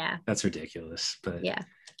 Yeah, that's ridiculous. But yeah,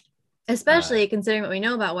 especially considering what we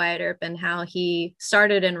know about Wyatt Earp and how he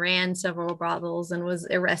started and ran several brothels and was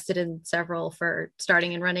arrested in several for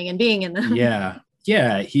starting and running and being in them.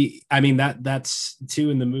 That's too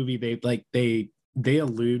in the movie. They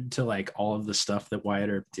allude to like all of the stuff that Wyatt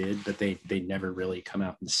Earp did, but they never really come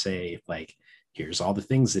out and say like, here's all the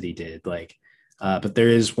things that he did. Like, but there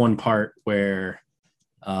is one part where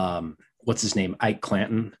what's his name, Ike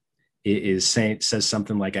Clanton, says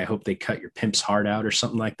something like, I hope they cut your pimp's heart out or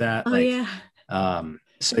something like that.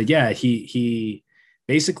 He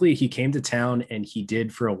basically, he came to town, and he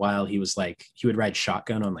did for a while. He was like, he would ride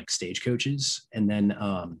shotgun on like stagecoaches, and then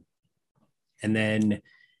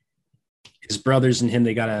his brothers and him,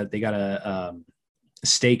 they got a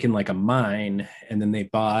stake in like a mine, and then they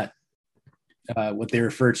bought what they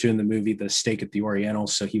refer to in the movie the steak at the Oriental.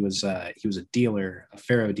 So he was a dealer, a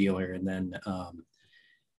faro dealer, and then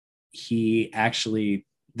he actually,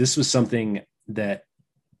 this was something that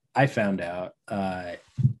I found out.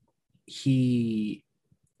 He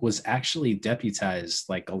was actually deputized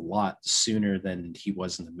like a lot sooner than he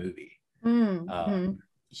was in the movie. Mm-hmm.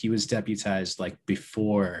 He was deputized like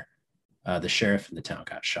before the sheriff in the town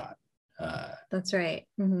got shot. That's right.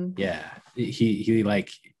 Mm-hmm. Yeah, he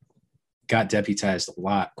like got deputized a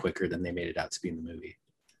lot quicker than they made it out to be in the movie.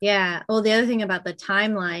 Yeah. Well, the other thing about the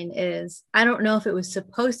timeline is I don't know if it was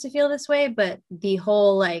supposed to feel this way, but the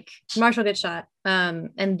whole like Marshall gets shot, and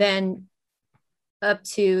then up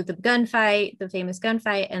to the gunfight, the famous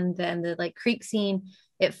gunfight, and then the like creek scene,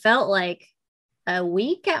 it felt like a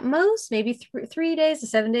week at most, maybe 3 days to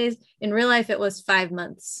 7 days. In real life, it was 5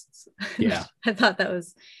 months. Yeah. I thought that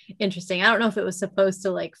was interesting. I don't know if it was supposed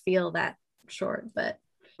to like feel that short, but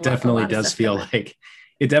definitely does feel like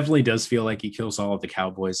it definitely does feel like he kills all of the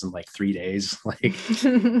cowboys in like 3 days. Like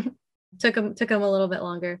took him a little bit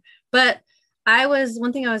longer. But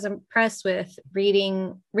one thing I was impressed with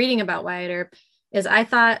reading about Wyatt Earp is I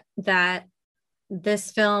thought that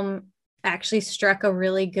this film actually struck a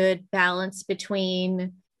really good balance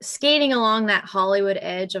between skating along that Hollywood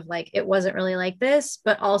edge of like it wasn't really like this,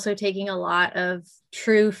 but also taking a lot of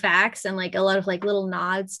true facts and like a lot of like little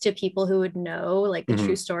nods to people who would know like the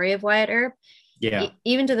true story of Wyatt Earp. Yeah.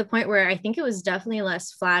 Even to the point where I think it was definitely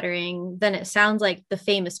less flattering than it sounds like the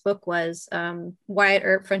famous book was. Wyatt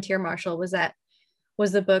Earp, Frontier Marshal was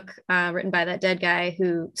the book written by that dead guy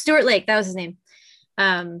Stuart Lake, that was his name.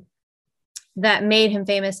 That made him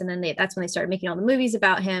famous, and then that's when they started making all the movies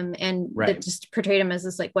about him, and that just portrayed him as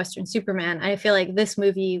this like Western Superman. I feel like this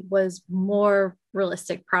movie was more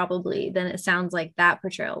realistic probably than it sounds like that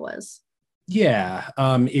portrayal was. Yeah,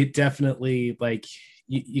 it definitely like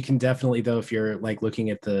you can definitely, though, if you're like looking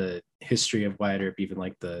at the history of Wyatt Earp, even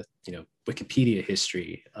like the Wikipedia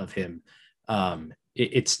history of him,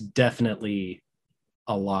 it's definitely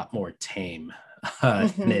a lot more tame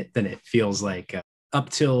than it feels like. Up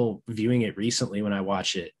till viewing it recently, when I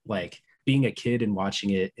watch it, like being a kid and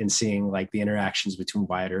watching it and seeing like the interactions between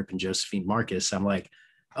Wyatt Earp and Josephine Marcus, I'm like,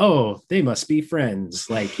 oh, they must be friends,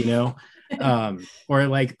 like, or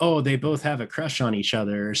like, oh, they both have a crush on each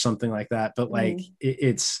other or something like that. But like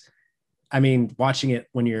it's, I mean, watching it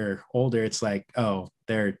when you're older, it's like, oh,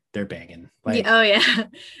 they're banging. Like, oh yeah.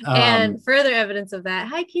 And further evidence of that.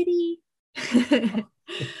 Hi, kitty.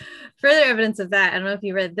 Further evidence of that, I don't know if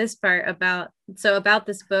you read this part about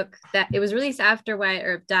this book, that it was released after Wyatt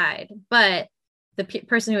Earp died, but the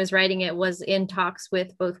person who was writing it was in talks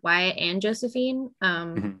with both Wyatt and Josephine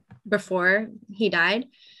before he died,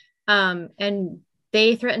 and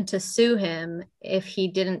they threatened to sue him if he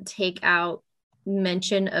didn't take out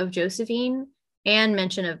mention of Josephine and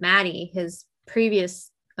mention of Maddie, his previous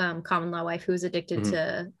common law wife who was addicted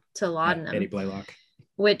to laudanum. Maddie Blaylock.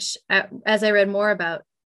 Which, as I read more about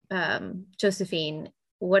Josephine,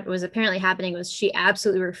 what was apparently happening was she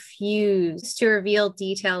absolutely refused to reveal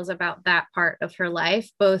details about that part of her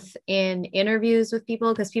life, both in interviews with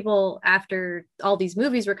people, because people, after all these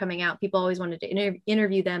movies were coming out, people always wanted to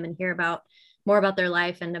interview them and hear more about their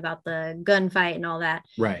life and about the gunfight and all that.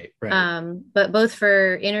 Right. But both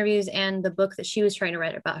for interviews and the book that she was trying to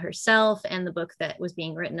write about herself and the book that was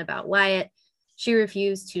being written about Wyatt, she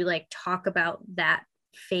refused to like talk about that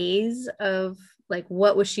phase of like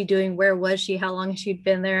what was she doing, where was she, how long she'd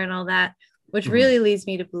been there and all that, which really leads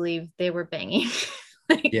me to believe they were banging.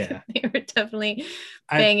 They were definitely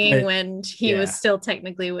banging when he was still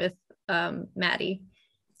technically with Maddie.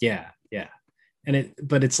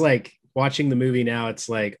 But it's like watching the movie now, it's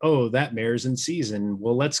like, oh, that mare's in season,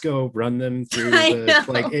 well, let's go run them through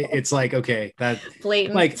it's like, okay, that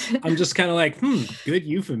blatant. Like I'm just kind of like, good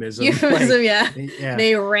euphemism. Yeah,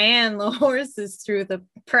 they ran the horses through the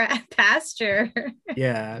pasture.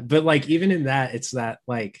 Yeah, but like even in that, it's that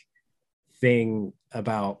like thing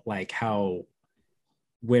about like how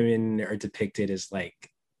women are depicted as like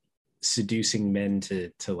seducing men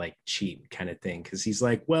to like cheat kind of thing, because he's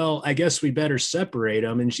like, well, I guess we better separate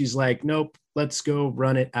them, and she's like, nope, let's go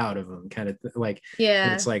run it out of them kind of like.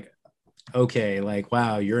 And it's like, okay, like,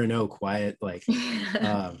 wow, you're an oak, Wyatt, like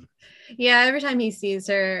every time he sees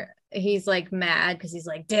her he's like mad because he's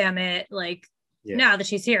like, damn it, like now that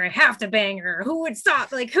she's here I have to bang her, who would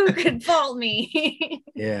stop, like who could fault me?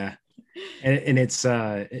 And it's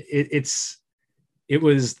it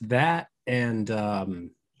was that, and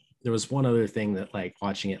there was one other thing that like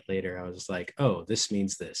watching it later, I was like, oh, this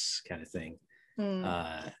means this kind of thing.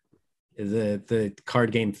 The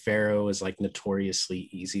card game Faro is like notoriously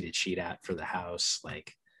easy to cheat at for the house.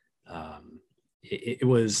 Like it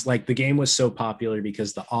was like the game was so popular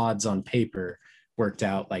because the odds on paper worked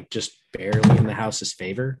out like just barely in the house's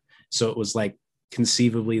favor. So it was like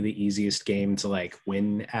conceivably the easiest game to like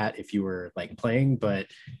win at if you were like playing, but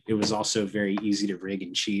it was also very easy to rig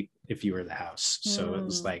and cheat if you were the house. So it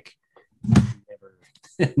was like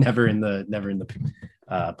never in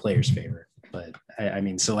the player's favor. But I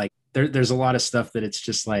mean, so like there's a lot of stuff that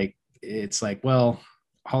it's like, well,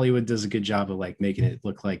 Hollywood does a good job of like making it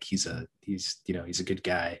look like he's a good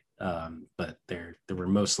guy. But there were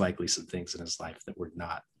most likely some things in his life that were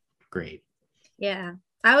not great. Yeah.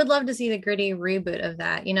 I would love to see the gritty reboot of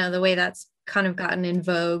that, the way that's kind of gotten in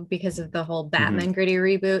vogue because of the whole Batman gritty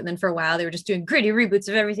reboot. And then for a while they were just doing gritty reboots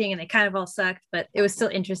of everything and they kind of all sucked, but it was still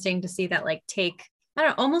interesting to see that like take, I don't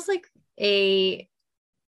know, almost like a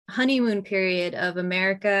honeymoon period of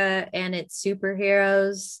America and its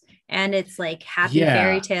superheroes and it's like happy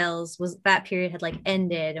fairy tales was that period had like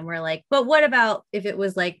ended and we're like, but what about if it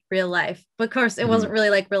was like real life? But of course it wasn't really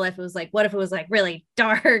like real life. It was like, what if it was like really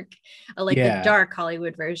dark, the dark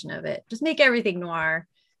Hollywood version of it? Just make everything noir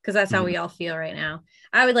because that's how we all feel right now.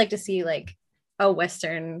 I would like to see like a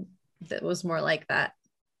Western that was more like that.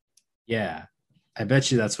 Yeah. I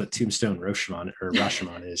bet you that's what Tombstone Rashomon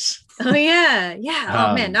is. Oh yeah.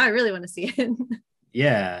 Oh man, now I really want to see it.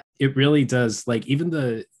 Yeah, it really does. Like even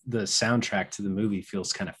the soundtrack to the movie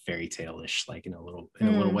feels kind of fairy tale-ish, like in a little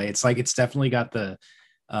way. It's like it's definitely got the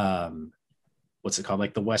what's it called,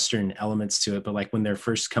 like the Western elements to it. But like when they're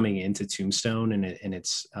first coming into Tombstone and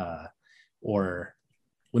it's or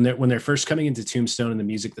when they're first coming into Tombstone and the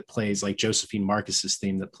music that plays, like Josephine Marcus's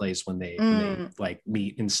theme that plays when they like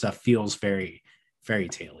meet and stuff feels very fairy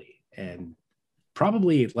tale-y and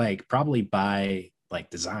probably by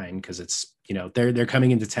like design because it's they're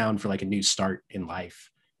coming into town for like a new start in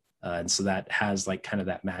life and so that has like kind of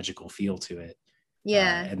that magical feel to it.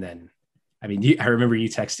 And then I mean I remember you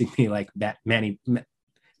texting me like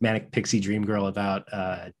Manic Pixie Dream Girl about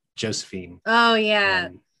Josephine. Oh yeah.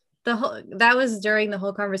 That was during the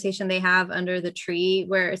whole conversation they have under the tree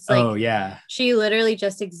where it's like, she literally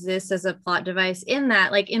just exists as a plot device in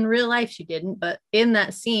that, like in real life she didn't, but in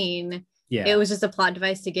that scene it was just a plot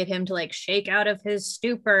device to get him to like shake out of his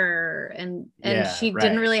stupor and she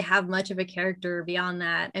didn't really have much of a character beyond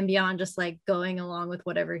that and beyond just like going along with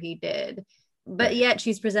whatever he did. But yet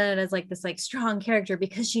she's presented as like this like strong character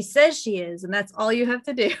because she says she is, and that's all you have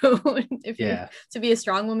to do if you to be a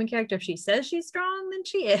strong woman character. If she says she's strong, then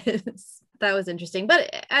she is. That was interesting,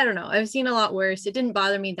 but I don't know, I've seen a lot worse. It didn't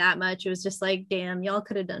bother me that much. It was just like, damn, y'all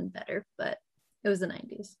could have done better, but it was the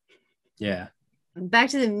 90s. Back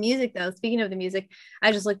to the music though. Speaking of the music,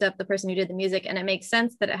 I just looked up the person who did the music and it makes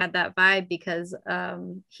sense that it had that vibe because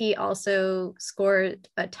he also scored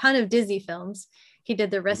a ton of Disney films. He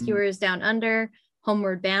did The Rescuers Down Under,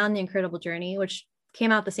 Homeward Bound, The Incredible Journey, which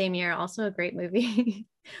came out the same year. Also a great movie.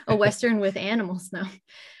 A Western with animals now.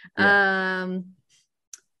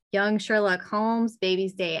 Young Sherlock Holmes,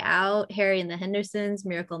 Baby's Day Out, Harry and the Hendersons,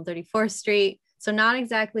 Miracle on 34th Street. So not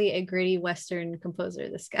exactly a gritty Western composer,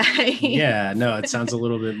 this guy. No, it sounds a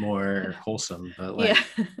little bit more wholesome, but like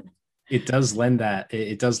it does lend that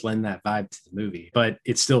vibe to the movie, but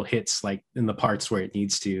it still hits like in the parts where it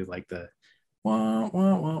needs to, like the wah,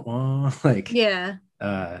 wah, wah, wah, like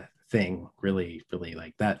thing really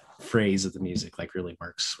like that phrase of the music like really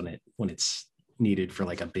works when it's needed for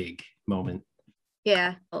like a big moment.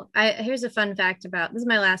 Here's a fun fact about this is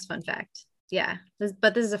my last fun fact. This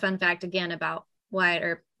is a fun fact again about Wyatt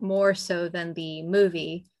Earp more so than the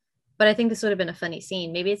movie, but I think this would have been a funny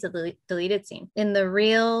scene. Maybe it's a deleted scene in the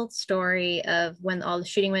real story of when all the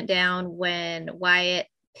shooting went down, when Wyatt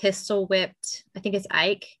pistol whipped, I think it's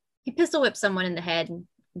Ike. He pistol whipped someone in the head and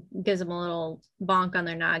gives them a little bonk on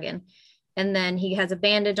their noggin. And then he has a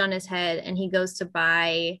bandage on his head and he goes to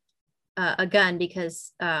buy a gun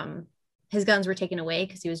because his guns were taken away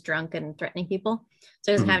because he was drunk and threatening people.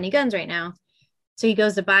 So he doesn't have any guns right now. So he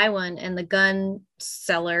goes to buy one and the gun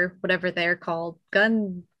seller, whatever they're called,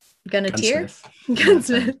 gunsmith,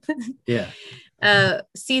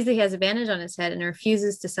 sees that he has a bandage on his head and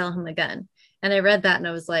refuses to sell him the gun. And I read that and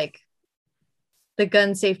I was like, the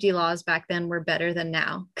gun safety laws back then were better than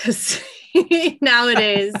now, because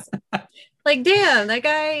nowadays, like, damn, that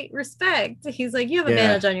guy, respect. He's like, you have a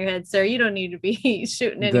bandage on your head, sir. You don't need to be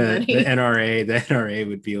shooting anybody. The NRA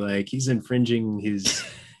would be like, he's infringing his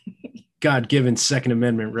God-given Second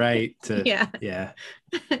Amendment right to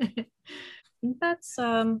That's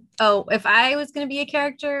if I was going to be a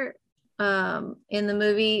character in the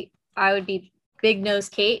movie, I would be Big Nose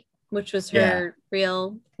Kate, which was her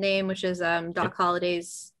real name, which is Doc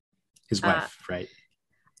Holliday's his wife, right?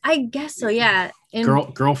 I guess so, yeah.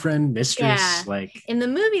 Girlfriend, mistress, like in the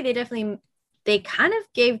movie they kind of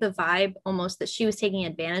gave the vibe almost that she was taking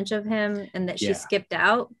advantage of him and that she skipped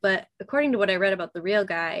out. But according to what I read about the real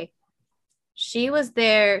guy, she was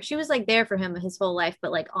like there for him his whole life,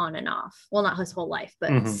 but like on and off. Well, not his whole life,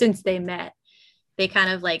 but since they met, they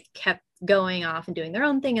kind of like kept going off and doing their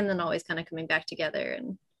own thing and then always kind of coming back together.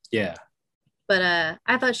 And but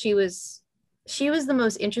I thought she was the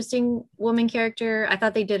most interesting woman character. I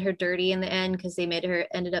thought they did her dirty in the end because they made her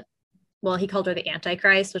he called her the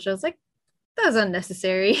Antichrist, which I was like, that was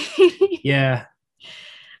unnecessary.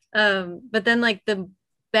 But then like the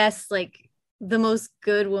best, like the most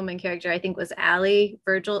good woman character I think was Allie.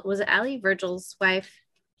 Was it Allie, Virgil's wife?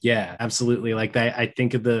 Yeah, absolutely. Like I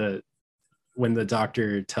think of when the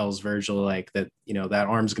doctor tells Virgil like that, you know, that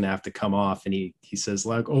arm's gonna have to come off, and he says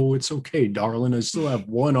like, oh, it's okay, darling, I still have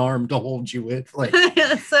one arm to hold you with. Like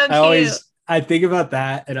that's so cute. I think about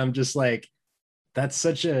that and I'm just like, that's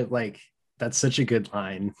such a good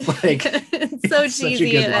line. Like it's so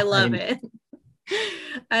cheesy and I love it.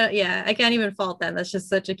 I can't even fault that. That's just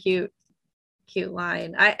such a cute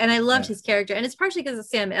line. I loved his character, and it's partially because of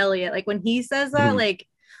Sam Elliott. Like when he says that, like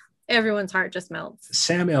everyone's heart just melts.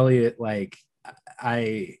 Sam Elliott, like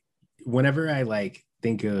whenever I like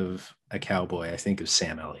think of a cowboy, I think of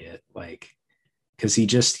Sam Elliott, like because he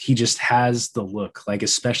just has the look, like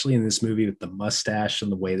especially in this movie with the mustache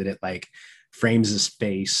and the way that it like frames his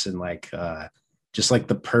face and like just like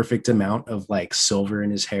the perfect amount of like silver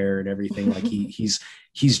in his hair and everything. Like he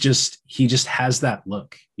just has that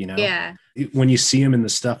look, you know? Yeah. When you see him in the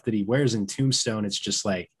stuff that he wears in Tombstone, it's just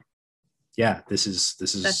like, yeah, this is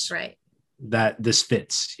that's right. That this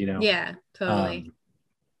fits, you know? Yeah, totally.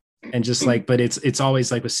 And just like, but it's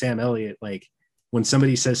always like with Sam Elliott, like when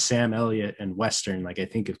somebody says Sam Elliott and Western, like I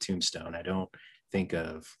think of Tombstone. I don't think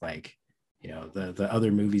of like, you know, the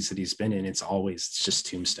other movies that he's been in. It's just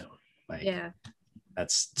Tombstone. Like, yeah,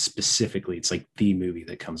 that's specifically, it's like the movie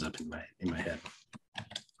that comes up in my head.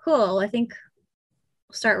 Cool. I think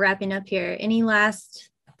we'll start wrapping up here. Any last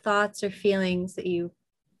thoughts or feelings that you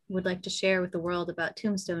would like to share with the world about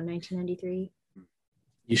Tombstone 1993?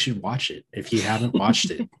 You should watch it. If you haven't watched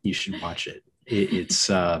it, you should watch it. It's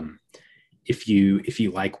if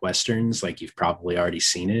you like Westerns, like you've probably already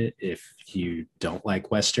seen it. If you don't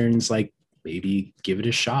like Westerns, like maybe give it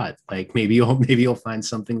a shot. Like maybe you'll find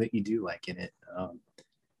something that you do like in it.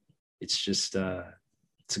 It's just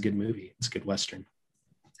it's a good movie. It's a good Western.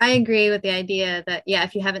 I agree with the idea that, yeah,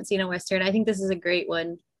 if you haven't seen a Western, I think this is a great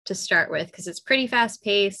one to start with because it's pretty fast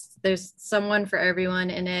paced. There's someone for everyone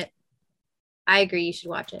in it. I agree. You should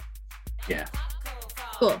watch it. Yeah.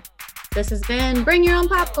 Cool. This has been Bring Your Own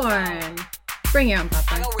Popcorn. Bring your own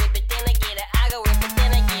popcorn.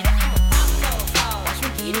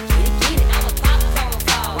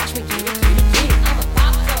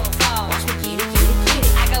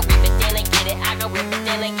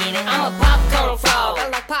 I'm a popcorn frog. I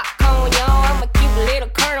like popcorn, yo. I'm a cute little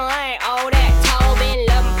colonel. I ain't all that tall. Been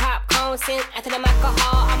loving popcorn since after the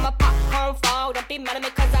alcohol. I'm a popcorn frog. Don't be mad at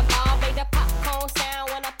me.